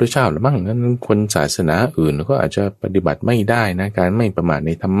ของพระพุทธเจ้าหรือบ้างงั้นคนศาสนาอื่นก็อาจจะปฏิบัติไม่ได้นะการไม่ประมาทใ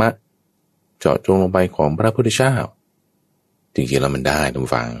นธรรมะเจาะจงลงไปของพระพุทธเจ้าจริงๆแล้วมันได้ทุ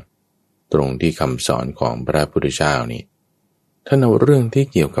กฟังตรงที่คำสอนของพระพุทธเจ้านี่ท่านเอาเรื่องที่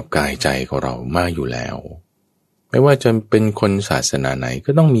เกี่ยวกับกายใจของเรามาอยู่แล้วไม่ว่าจะเป็นคนศาสนาไหนก็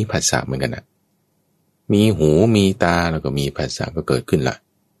ต้องมีผัสสะเหมือนกันนะมีหูมีตาแล้วก็มีผัสสะก็เกิดขึ้นละ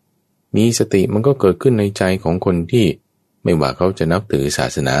มีสติมันก็เกิดขึ้นในใจของคนที่ไม่ว่าเขาจะนับถือศา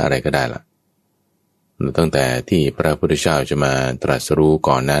สนาอะไรก็ได้ละตั้งแต่ที่พระพุทธเจ้าจะมาตรัสรู้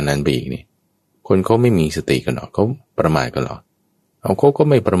ก่อนหน้านั้นไปอีกนี่คนเขาไม่มีสติกันหรอเขาประมาทกันหรอเอาเขาก็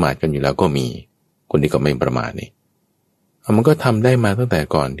ไม่ประมาทกันอยู่แล้วก็มีคนที่ก็ไม่ประมาทนี่มันก็ทำได้มาตั้งแต่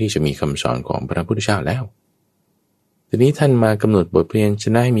ก่อนที่จะมีคำสอนของพระพุทธเจ้าแล้วทีนี้ท่านมากำหนดบทเรียนช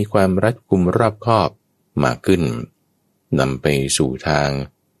นะให้มีความรัดกุมรอบคอบมากขึ้นนำไปสู่ทาง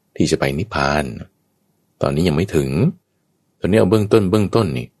ที่จะไปนิพพานตอนนี้ยังไม่ถึงตอนนี้เอาเบื้องต้น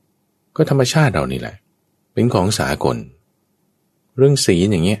นี่ก็ธรรมชาติเรานี่แหละเป็นของสากลเรื่องศีล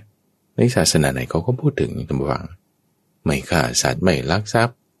อย่างเงี้ยในศาสนาไหนเขาก็พูดถึงท่านผู้ฟังไม่ฆ่าสัตว์ไม่ลักทรัพ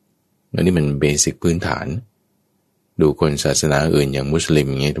ย์อันนี้มันเบสิกพื้นฐานดูคนศาสนาอื่นอย่างมุสลิม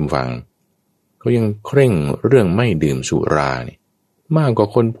อย่างเงี้ยท่านผู้ฟังเขายังเคร่งเรื่องไม่ดื่มสุรานี่มากกว่า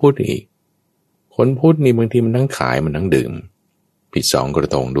คนพูดอีกคนพูดนี่บางทีมันทั้งขายมันทั้งดื่มผิดสองกร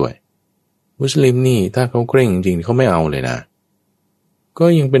ะทงด้วยมุสลิมนี่ถ้าเขาเคร่งจริงเขาไม่เอาเลยนะก็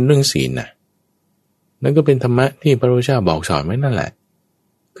ยังเป็นเรื่องศีลนะนั่นก็เป็นธรรมะที่พระพุทธเจ้าบอกสอนไว้นั่นแหละ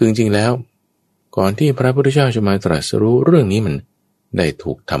คือจริงๆแล้วก่อนที่พระพุทธเจ้าจะมาตรัสรู้เรื่องนี้มันได้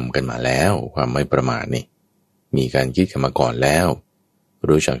ถูกทำกันมาแล้วความไม่ประมาทนี่มีการคิดกันมาก่อนแล้ว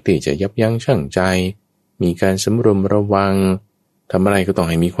รู้จักที่จะยับยั้งชั่งใจมีการสำรวมระวังทำอะไรก็ต้อง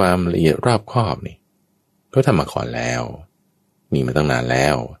ให้มีความละเอียดรอบคอบนี่ก็ทำมาก่อนแล้วมีมาตั้งนานแล้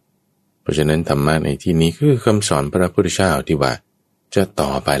วเพราะฉะนั้นธรรมะในที่นี้คือคำสอนพระพุทธเจ้าที่ว่าจะต่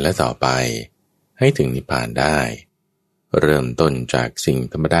อไปและต่อไปให้ถึงนิพพานได้เริ่มต้นจากสิ่ง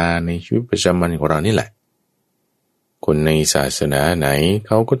ธรรมดาในชีวิตประจำวันของเรานี่แหละคนในศาสนาไหนเ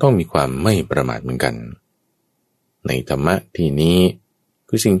ขาก็ต้องมีความไม่ประมาทเหมือนกันในธรรมะที่นี้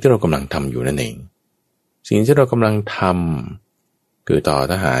คือสิ่งที่เรากำลังทำอยู่นั่นเองสิ่งที่เรากำลังทำคือต่อ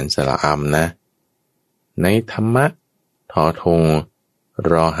ทหารสระอัมนะในธรรมะทอทง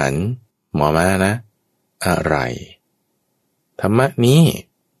รอหันหมอม้านะอะไรธรรมะนี้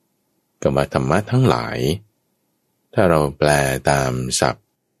กับธรรมะทั้งหลายถ้าเราแปลตามศัพท์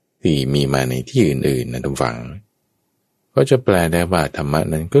ที่มีมาในที่อื่นๆนะทุกฝังก็จะแปลได้ว่าธรรมะ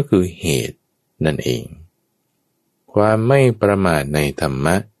นั้นก็คือเหตุนั่นเองความไม่ประมาทในธรรม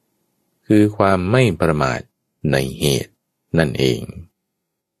ะคือความไม่ประมาทในเหตุนั่นเอง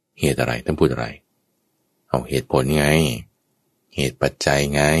เหตุอะไรท่านพูดอะไรเอาเหตุผลไงเหตุปัจจัย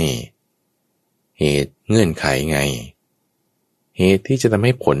ไงเหตุเงื่อนไขไงเหตุที่จะทำใ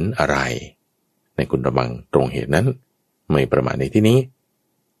ห้ผลอะไรในคุณระวังตรงเหตุนั้นไม่ประมาทในที่นี้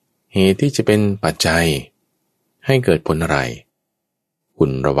เหตุที่จะเป็นปัจจัยให้เกิดผลอะไรคุ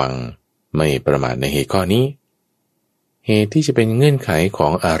ณระวังไม่ประมาทในเหตุข้อนี้เหตุที่จะเป็นเงื่อนไขขอ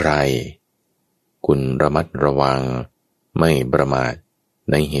งอะไรคุณระมัดระวังไม่ประมาท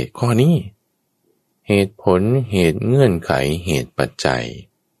ในเหตุข้อนี้เหตุผลเหตุเงื่อนไขเหตุปัจจัย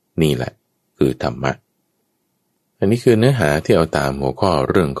นี่แหละคือธรรมะอันนี้คือเนื้อหาที่เอาตามหัวข้อ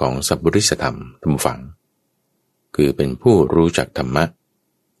เรื่องของสัพพุริสธรรมท่านผู้ฟังคือเป็นผู้รู้จักธรรมะ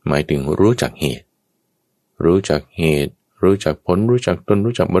หมายถึงรู้จักเหตุรู้จักเหตุรู้จักผลรู้จักตน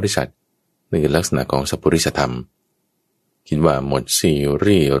รู้จักบริษัทนี่คือลักษณะของสัพพุริสธรรมคิดว่าหมดซี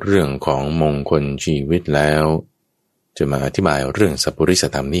รีส์เรื่องของมงคลชีวิตแล้วจะมาอธิบายเรื่องสัพพุริส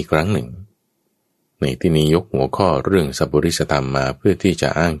ธรรมนี่ครั้งหนึ่งในที่นี้ยกหัวข้อเรื่องสัพพุริสธรรมมาเพื่อที่จะ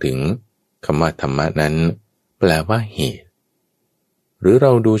อ้างถึงคำว่าธรรมะนั้นแปลว่าเหตุหรือเร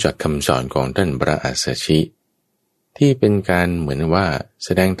าดูจากคำสอนของท่านพระอัสสชิที่เป็นการเหมือนว่าแส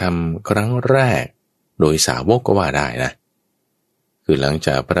ดงธรรมครั้งแรกโดยสาวกก็ว่าได้นะคือหลังจ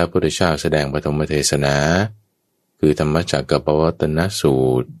ากพระพุทธเจ้าแสดงปฐมเทศนาคือธรรมจักรปวัตตนสู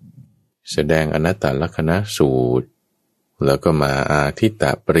ตรแสดงอนัตตลักขณสูตรแล้วก็มาอาทิตต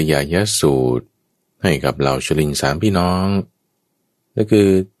ปริยายสูตรให้กับเหล่าชลินสามพี่น้องนั่นคือ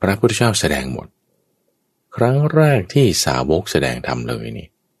พระพุทธเจ้าแสดงหมดครั้งแรกที่สาวกแสดงธรรมเลยนี่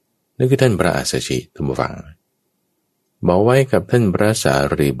นั่นคือท่านพระอัสสชิท่านผู้ฟังบอกไว้กับท่านพระสา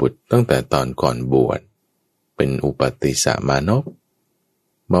รีบุตรตั้งแต่ตอนก่อนบวชเป็นอุปติสสมานพ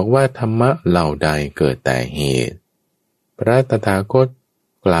บอกว่าธรรมะเหล่าใดเกิดแต่เหตุ พระตถาคต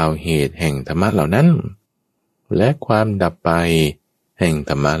กล่าวเหตุแห่งธรรมะเหล่านั้นและความดับไปแห่ง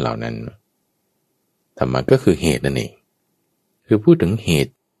ธรรมะเหล่านั้นธรรมะก็คือเหตุนั่นเองคือพูดถึงเห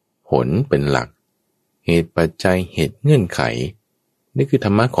ตุผลเป็นหลักเหตุปัจจัยเหตุเงื่อนไขนี่คือธ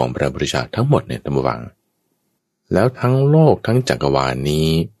รรมะของพระพุทธเจ้าทั้งหมดเนี่ยท่านผู้ฟังแล้วทั้งโลกทั้งจักรวาลนี้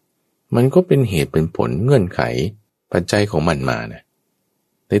มันก็เป็นเหตุเป็นผลเงื่อนไขปัจจัยของมันมานะ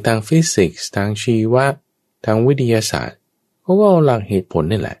ในทางฟิสิกส์ทางชีวะทางวิทยาศาสตร์เขาก็เอาหลักเหตุผล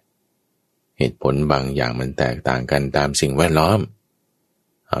นี่แหละเหตุผลบางอย่างมันแตกต่างกันตามสิ่งแวดล้อม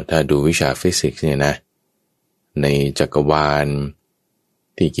ถ้าดูวิชาฟิสิกส์เนี่ยนะในจักรวาล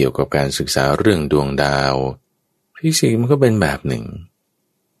ที่เกี่ยวกับการศึกษาเรื่องดวงดาวฟิสิกส์มันก็เป็นแบบหนึ่ง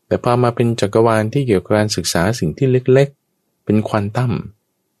แต่พอมาเป็นจักรวาลที่เกี่ยวกับการศึกษาสิ่งที่เล็กๆเป็นควอนตัม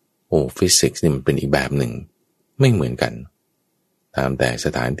ฟิสิกส์นี่มันเป็นอีกแบบหนึ่งไม่เหมือนกันตามแต่ส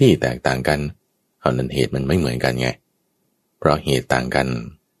ถานที่แตกต่างกันนั้นเหตุมันไม่เหมือนกันไงเพราะเหตุต่างกัน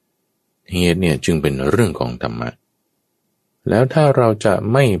เหตุเนี่ยจึงเป็นเรื่องของธรรมะแล้วถ้าเราจะ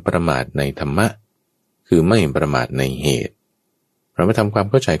ไม่ประมาทในธรรมะคือไม่ประมาทในเหตุเรามาทำความ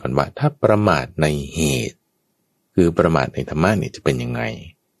เข้าใจก่อนว่าถ้าประมาทในเหตุคือประมาทในธรรมะเนี่ยจะเป็นยังไง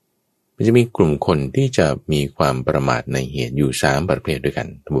มันจะมีกลุ่มคนที่จะมีความประมาทในเหตุอยู่3ประเภทด้วยกัน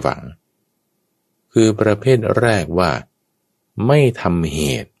ท่านผู้ฟังคือประเภทแรกว่าไม่ทำเห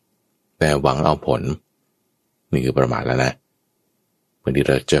ตุแต่หวังเอาผลนี่คือประมาทแล้วนะบางทีเ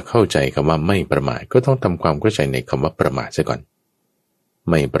ราจะเข้าใจคำว่าไม่ประมาทก็ต้องทำความเข้าใจในคำว่าประมาทซะก่อน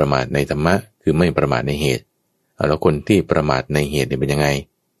ไม่ประมาทในธรรมะคือไม่ประมาทในเหตุแล้วคนที่ประมาทในเหตุเนี่ยเป็นยังไง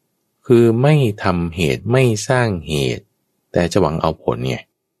คือไม่ทำเหตุไม่สร้างเหตุแต่จะหวังเอาผลไง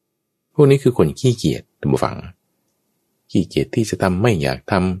พวกนี้คือคนขี้เกียจท่านผู้ฟังขี้เกียจที่จะทำไม่อยาก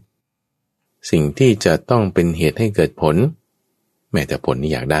ทำสิ่งที่จะต้องเป็นเหตุให้เกิดผลแม้แต่ผล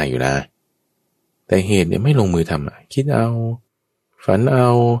นี่อยากได้อยู่นะแต่เหตุเนี่ยไม่ลงมือทำคิดเอาฝันเอา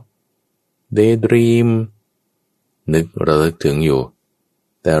เดย์ดรีมนึกระลึกถึงอยู่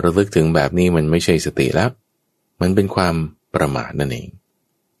แต่ระลึกถึงแบบนี้มันไม่ใช่สติแล้วมันเป็นความประมาทนั่นเอง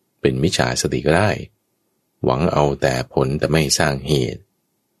เป็นมิจฉาสติก็ได้หวังเอาแต่ผลแต่ไม่สร้างเหตุ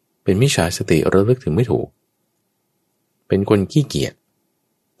เป็นมิจฉาสติระลึกถึงไม่ถูกเป็นคนขี้เกียจ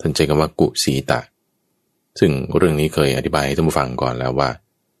ท่านใช้คำว่ากุสีตะซึ่งเรื่องนี้เคยอธิบายให้ท่านผู้ฟังก่อนแล้วว่า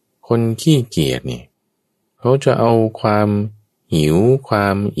คนขี้เกียจนี่เขาจะเอาความหิวควา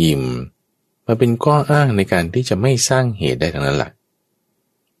มอิ่มมาเป็นข้ออ้างในการที่จะไม่สร้างเหตุได้ทั้งนั้นแหละ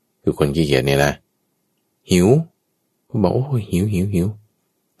คือคนขี้เกียจเนี่ยนะหิวเขาบอกโอ้ยหิว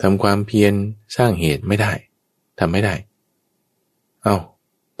ทำความเพียรสร้างเหตุไม่ได้ทำไม่ได้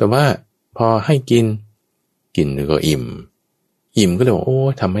แต่ว่าพอให้กินก็อิ่มก็เลยบอกโอ้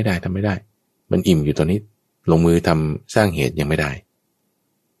ทำไม่ได้มันอิ่มอยู่ตอนนี้ลงมือทำสร้างเหตุยังไม่ได้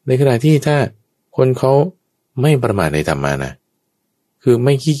ในขณะที่ถ้าคนเขาไม่ประมาทในธรรมะนะคือไ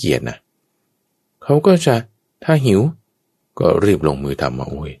ม่ขี้เกียจนะเขาก็จะถ้าหิวก็รีบลงมือทำ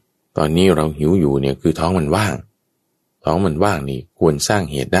โอ้ยตอนนี้เราหิวอยู่เนี่ยคือท้องมันว่างนี่ควรสร้าง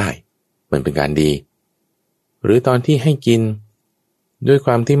เหตุได้มันเป็นการดีหรือตอนที่ให้กินด้วยค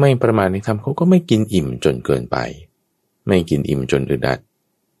วามที่ไม่ประมาทในธรรมเขาก็ไม่กินอิ่มจนเกินไปไม่กินอิ่มจนอึดอัด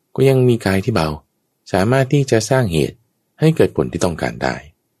ก็ยังมีกายที่เบาสามารถที่จะสร้างเหตุให้เกิดผลที่ต้องการได้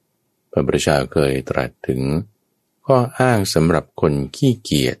พระพุทธเจ้าเคยตรัสถึงข้ออ้างสำหรับคนขี้เ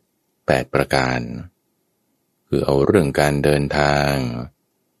กียจ8ประการคือเอาเรื่องการเดินทาง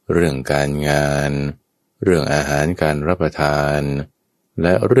เรื่องการงานเรื่องอาหารการรับประทานแล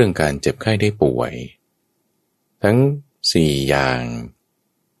ะเรื่องการเจ็บไข้ได้ป่วยทั้ง4อย่าง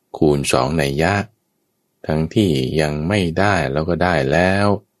คูณ2นัยยะทั้งที่ยังไม่ได้แล้วก็ได้แล้ว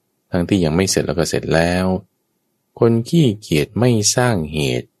ทั้งที่ยังไม่เสร็จแล้วก็เสร็จแล้วคนขี้เกียจไม่สร้างเห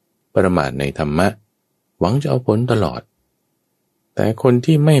ตุประมาทในธรรมะหวังจะเอาผลตลอดแต่คน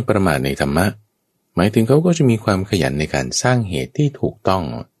ที่ไม่ประมาทในธรรมะหมายถึงเขาก็จะมีความขยันในการสร้างเหตุที่ถูกต้อง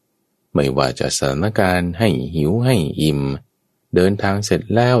ไม่ว่าจะสถานการณ์ให้หิวให้อิ่มเดินทางเสร็จ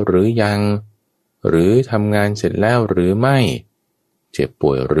แล้วหรือยังหรือทำงานเสร็จแล้วหรือไม่เจ็บป่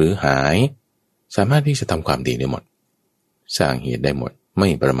วยหรือหายสามารถที่จะทำความดีได้หมดสร้างเหตุได้หมดไม่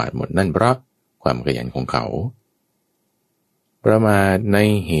ประมาทหมดนั่นเพราะความขยันของเขาประมาทใน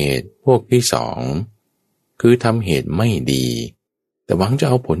เหตุพวกที่สองคือทำเหตุไม่ดีแต่หวังจะ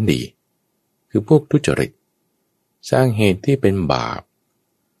เอาผลดีคือพวกทุจริตสร้างเหตุที่เป็นบาป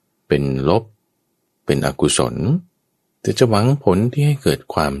เป็นลบเป็นอกุศลแต่จะหวังผลที่ให้เกิด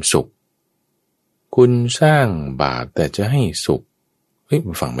ความสุขคุณสร้างบาปแต่จะให้สุข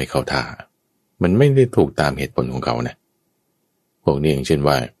มันฟังไม่เข้าท่ามันไม่ได้ถูกตามเหตุผลของเขานะพวกนี้อย่างเช่น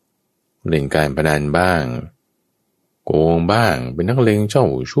ว่าเล่นการพนันบ้างโกงบ้างเป็นนักเลงเจ้า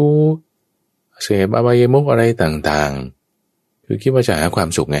ชู้เสพอบายมุขอะไรต่าง คือคิดว่าจะหาความ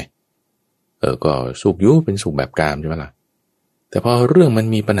สุขไงก็สุขอยู่เป็นสุขแบบกามใช่ไหมล่ะแต่พอเรื่องมัน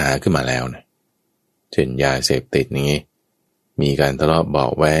มีปัญหาขึ้นมาแล้วนะเช่นยาเสพติดอย่างนี้มีการทะเลาะเบา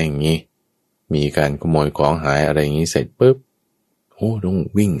ะแว้งอย่างนี้มีการขโมยของหายอะไรอย่างนี้เสร็จปุ๊บต้อง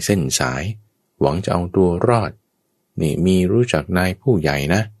วิ่งเส้นสายหวังจะเอาตัวรอดนี่มีรู้จักนายผู้ใหญ่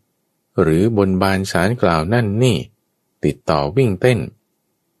นะหรือบนบานศาลกล่าวนั่นนี่ติดต่อวิ่งเต้น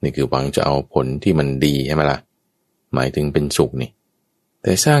นี่คือหวังจะเอาผลที่มันดีใช่ไหมล่ะหมายถึงเป็นสุขนี่แ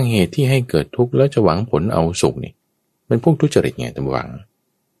ต่สร้างเหตุที่ให้เกิดทุกข์แล้วจะหวังผลเอาสุขนี่มันพวกทุจริตไงท่านหวัง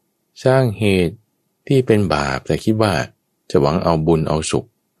สร้างเหตุที่เป็นบาปแต่คิดว่าจะหวังเอาบุญเอาสุข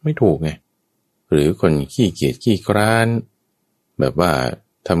ไม่ถูกไงหรือคนขี้เกียจขี้คร้านแบบว่า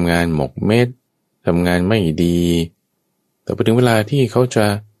ทำงานหมกเม็ดทำงานไม่ดีแต่พอถึงเวลาที่เขาจะ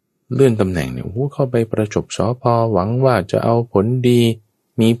เลื่อนตำแหน่งเนี่ยเข้าไปประจบสภ.หวังว่าจะเอาผลดี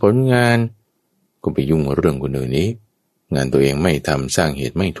มีผลงานก็ไปยุ่งเรื่องคนอื่นนี้งานตัวเองไม่ทำสร้างเห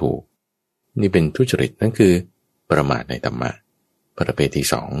ตุไม่ถูกนี่เป็นทุจริตนั่นคือประมาทในธรรมะประเภทที่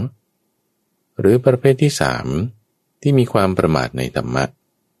สองหรือประเภทที่สามที่มีความประมาทในธรรมะ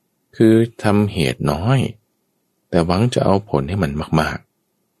คือทำเหตุน้อยแต่หวังจะเอาผลให้มันมาก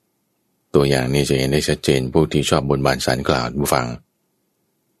ๆตัวอย่างนี้จะเห็นได้ชัดเจนผู้ที่ชอบบนบานศาลกล่าวผู้ฟัง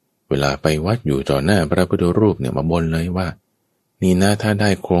เวลาไปวัดอยู่ต่อหน้าพระพุทธรูปเนี่ยมาบนเลยว่านี่นะถ้าได้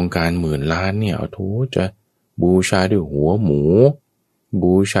โครงการ10,000 ล้านเนี่ยจะบูชาด้วยหัวหมู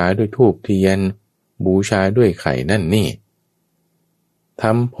บูชาด้วยธูปเทียนบูชาด้วยไข่นั่นนี่ท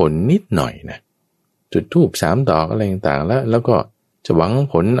ำผลนิดหน่อยนะจุดธูป3 ดอกอะไรต่างๆแล้วก็จะหวัง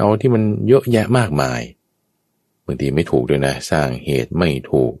ผลเอาที่มันเยอะแยะมากมายบางทีไม่ถูกด้วยนะสร้างเหตุไม่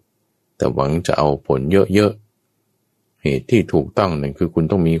ถูกแต่หวังจะเอาผลเยอะๆเหตุที่ถูกต้องนั่นคือคุณ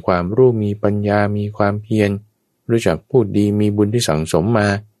ต้องมีความรู้มีปัญญามีความเพียรรู้จักพูดดีมีบุญที่สั่งสมมา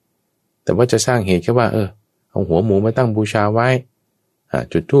แต่ว่าจะสร้างเหตุแค่ว่าเอาหัวหมูมาตั้งบูชาไว้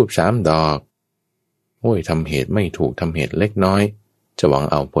จุดธูป3 ดอกทำเหตุไม่ถูกทำเหตุเล็กน้อยจะหวัง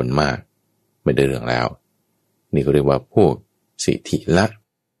เอาผลมากไม่ได้เรื่องแล้วนี่ก็เรียกว่าพวกสิทธิละ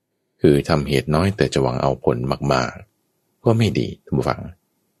คือทำเหตุน้อยแต่จะหวังเอาผลมากๆก็ไม่ดีท่านผู้ฟัง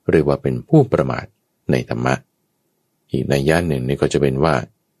เรียกว่าเป็นผู้ประมาทในธรรมะอีกนัยยะหนึ่งนี่ก็จะเป็นว่า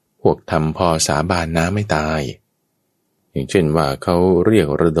พวกทำพอสาบานน้ำไม่ตายอย่างเช่นว่าเขาเรียก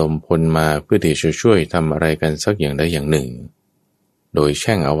ระดมพลมาเพื่อที่จะช่วยทำอะไรกันสักอย่างใดอย่างหนึ่งโดยแ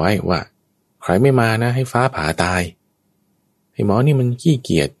ช่งเอาไว้ว่าใครไม่มานะให้ฟ้าผ่าตายไอ้หมอนี่มันขี้เ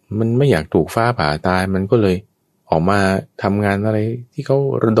กียจมันไม่อยากถูกฟ้าผ่าตายมันก็เลยออกมาทำงานอะไรที่เขา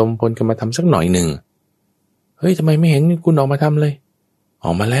ระดมพลกันมาทำสักหน่อยหนึ่งเฮ้ยทำไมไม่เห็นคุณออกมาทำเลยอ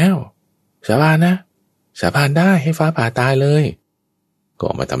อกมาแล้วสาบานนะสาบานได้ให้ฟ้าผ่าตายเลยก็อ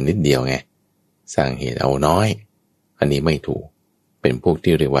อกมาทำนิดเดียวไงสร้างเหตุเอาน้อยอันนี้ไม่ถูกเป็นพวก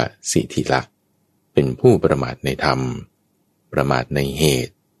ที่เรียกว่าสิทธิละเป็นผู้ประมาทในธรรมประมาทในเห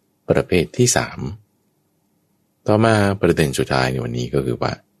ตุประเภทที่สามต่อมาประเด็นสุดท้ายในวันนี้ก็คือว่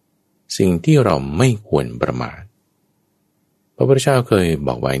าสิ่งที่เราไม่ควรประมาทพระพุทธเจ้าเคยบ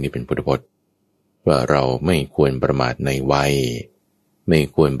อกไว้นี่เป็นพุทธพจน์ว่าเราไม่ควรประมาทในวัยไม่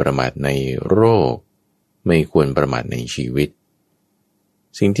ควรประมาทในโรคไม่ควรประมาทในชีวิต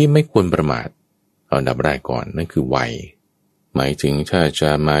สิ่งที่ไม่ควรประมาทเอาอันดับแรกก่อนนั่นคือวัยหมายถึงถ้าจะ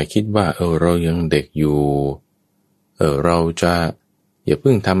มาคิดว่าเรายังเด็กอยู่เราจะอย่าเ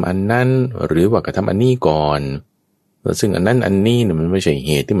พิ่งทำอันนั้นหรือว่ากระทำอันนี้ก่อนแล้วซึ่งอันนั้นอันนี้เนี่ยมันไม่ใช่เห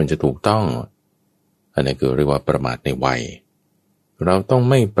ตุที่มันจะถูกต้องอันนี้คือเรียกว่าประมาทในวัยเราต้อง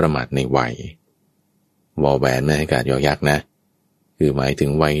ไม่ประมาทในวัยวอแหวนไม่ให้กาดยอยักษ์นะคือหมายถึง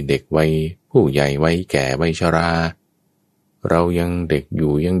วัยเด็กวัยผู้ใหญ่วัยแก่วัยชราเรายังเด็กอ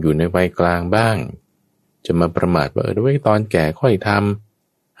ยู่ยังอยู่ในวัยกลางบ้างจะมาประมาทว่าไว้ตอนแก่ค่อยท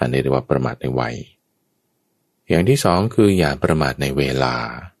ำอันนี้เรียกว่าประมาทในวัยอย่างที่สองคืออย่าประมาทในเวลา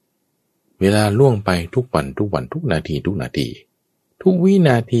ล่วงไปทุกวันทุกนาทีทุกวิ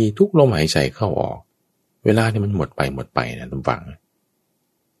นาทีทุกลมหายใจเข้าออกเวลาเนี่ยมันหมดไปนะท่านฟัง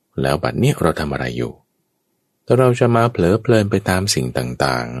แล้วบัดนี้เราทำอะไรอยู่ถ้าเราจะมาเผลอเพลินไปตามสิ่ง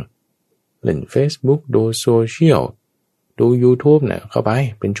ต่างๆเล่น Facebook ดูโซเชียลดู YouTube เนี่ยเข้าไป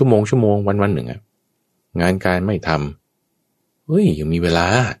เป็นชั่วโมงวันหนึ่งงานการไม่ทำยังมีเวลา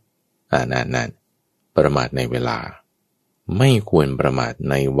นั่นประมาทในเวลาไม่ควรประมาท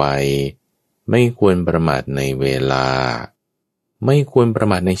ในวัยไม่ควรประมาทในเวลาไม่ควรประ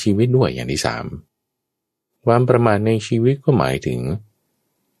มาทในชีวิตด้วยอย่างที่สามความประมาทในชีวิตก็หมายถึง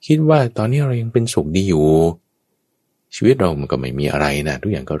คิดว่าตอนนี้เรายังเป็นสุขดีอยู่ชีวิตเรามันก็ไม่มีอะไรนะทุ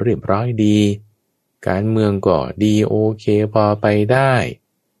กอย่างก็เรียบร้อยดีการเมืองก็ดีโอเคพอไปได้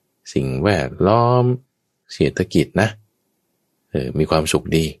สิ่งแวดล้อมเศรษฐกิจนะมีความสุข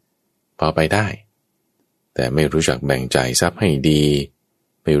ดีพอไปได้ แต่ไม่รู้จักแบ่งจ่ายทรัพย์ให้ดี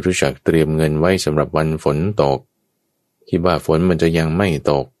ไม่รู้จักเตรียมเงินไว้สำหรับวันฝนตกคิดว่าฝนมันจะยังไม่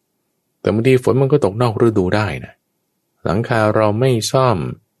ตกแต่บางทีฝนมันก็ตกนอกฤดูได้นะหลังคาเราไม่ซ่อม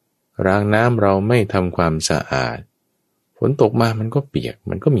รางน้ำเราไม่ทำความสะอาดฝนตกมามันก็เปียก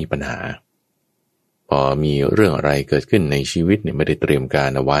มันก็มีปัญหาพอมีเรื่องอะไรเกิดขึ้นในชีวิตเนี่ยไม่ได้เตรียมการ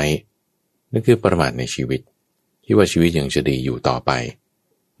เอาไว้นั่นคือประมาทในชีวิตที่ว่าชีวิตยังจะดีอยู่ต่อไป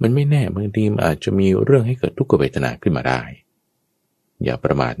มันไม่แน่บางทีมันอาจจะมีเรื่องให้เกิดทุกขเวทนาขึ้นมาได้อย่าป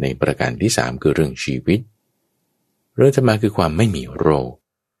ระมาทในประการที่3คือเรื่องชีวิตเรื่องจะมาคือความไม่มีโรค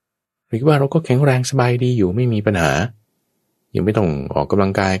หรือว่าเราก็แข็งแรงสบายดีอยู่ไม่มีปัญหายังไม่ต้องออกกำลั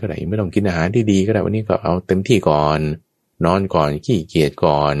งกายก็ได้ยังไม่ต้องกินอาหารที่ดีก็ได้วันนี้ก็เอาเต็มที่ก่อนนอนก่อนขี้เกียจ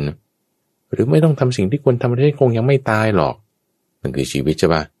ก่อนหรือไม่ต้องทำสิ่งที่ควรทำได้คงยังไม่ตายหรอกนั่นคือชีวิตใช่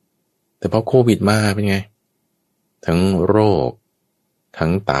ปะแต่พอโควิดมาเป็นไงทั้งโรคทั้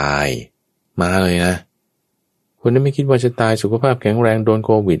งตายมาเลยนะคนที่ไม่คิดว่าจะตายสุขภาพแข็งแรงโดนโ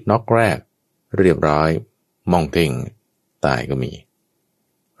ควิดน็อกแรกเรียบร้อยมองเพ่งตายก็มี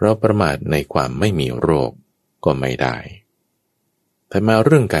เราประมาทในความไม่มีโรคก็ไม่ได้แต่มาเ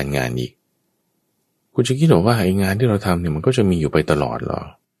รื่องการงานอีกคุณจะคิดว่าไอ้งานที่เราทำเนี่ยมันก็จะมีอยู่ไปตลอดหรอ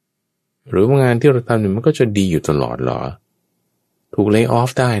หรือว่างานที่เราทำเนี่ยมันก็จะดีอยู่ตลอดหรอถูกเลย์ออฟ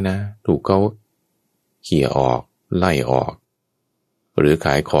ได้นะถูกเขาเขี่ยออกไล่ออกหรือข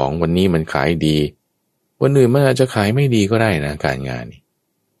ายของวันนี้มันขายดีวันอื่นมันอาจจะขายไม่ดีก็ได้นะการงานนี่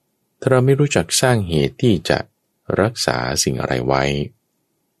ถ้าเราไม่รู้จักสร้างเหตุที่จะรักษาสิ่งอะไรไว้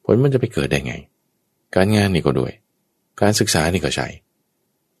ผลมันจะไปเกิดได้ไงการงานนี่ก็ด้วยการศึกษานี่ก็ใช่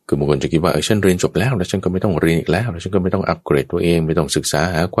คือบางคนจะคิดว่าฉันเรียนจบแล้วฉันก็ไม่ต้องเรียนอีกแล้วฉันก็ไม่ต้องอัปเกรดตัวเองไม่ต้องศึกษา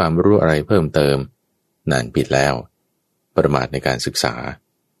หาความรู้อะไรเพิ่มเติมนั่นผิดแล้วประมาทในการศึกษา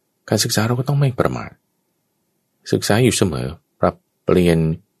การศึกษาเราก็ต้องไม่ประมาทศึกษาอยู่เสมอปรับเปลี่ยน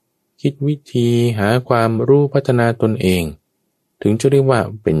คิดวิธีหาความรู้พัฒนาตนเองถึงจะเรียกว่า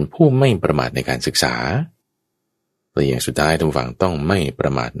เป็นผู้ไม่ประมาทในการศึกษาและอย่างสุดท้ายทุกฝั่งต้องไม่ปร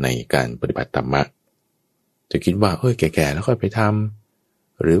ะมาทในการปฏิบัติธรรมะจะคิดว่าแก่ๆแล้วค่อยไปท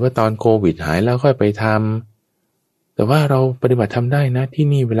ำหรือว่าตอนโควิดหายแล้วค่อยไปทำแต่ว่าเราปฏิบัติทำได้นะที่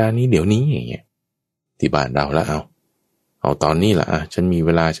นี่เวลานี้เดี๋ยวนี้อย่างเงี้ยที่บ้านเราแล้วเอาตอนนี้ละฉันมีเว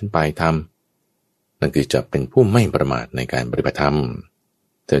ลาฉันไปทำนั่นคือจะเป็นผู้ไม่ประมาทในการปฏิบัติธรรม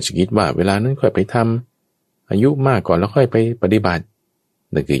แต่จะคิดว่าเวลานั้นค่อยไปทำอายุมากก่อนแล้วค่อยไปปฏิบัติ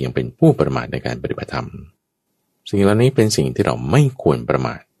นั่นคือยังเป็นผู้ประมาทในการปฏิบัติธรรมสิ่งเหล่านี้เป็นสิ่งที่เราไม่ควรประม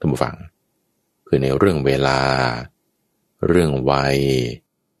าทท่านผู้ฟังคือในเรื่องเวลาเรื่องวัย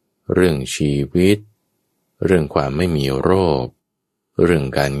เรื่องชีวิตเรื่องความไม่มีโรคเรื่อง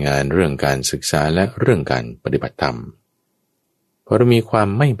การงานเรื่องการศึกษาและเรื่องการปฏิบัติธรรมพอเรามีความ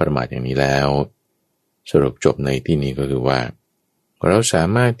ไม่ประมาทอย่างนี้แล้วสรุปจบในที่นี้ก็คือว่าเราสา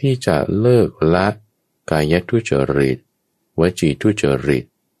มารถที่จะเลิกละกายทุจริตวจีทุจริต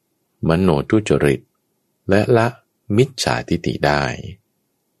มโนทุจริตและละมิจฉาทิฏฐิได้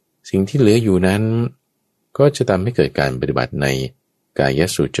สิ่งที่เหลืออยู่นั้นก็จะทำให้เกิดการปฏิบัติในกาย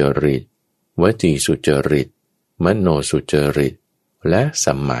สุจริตวจีสุจริตมโนสุจริตและ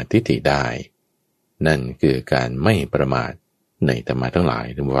สัมมาทิฏฐิได้นั่นคือการไม่ประมาทในธรรมะทั้งหลาย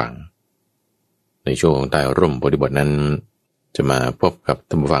ทุกวังในช่วงของใต้ร่มโพธิบทนั้นจะมาพบกับ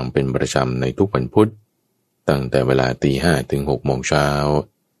ท่านผู้ฟังเป็นประจำในทุกวันพุธตั้งแต่เวลา 5:00 ถึง 6:00 น.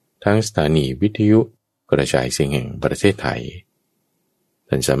ทั้งสถานีวิทยุกระจายเสียงแห่งประเทศไทย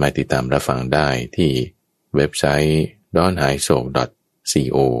ท่านสามารถติดตามรับฟังได้ที่เว็บไซต์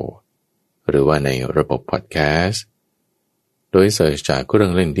donhaisok.co หรือว่าในระบบพอดแคสต์โดยเสิร์ชจากเครื่อ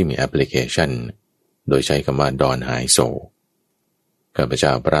งเล่นที่มีแอปพลิเคชันโดยใช้คำว่าดอนหายโศกข้าพเจ้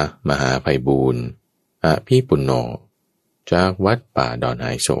าพระมหาไพบูลย์อภิปุณโญจากวัดป่าดอนห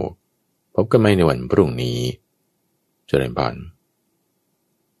ายโศกพบกันใหม่ในวันพรุ่งนี้เจริญพร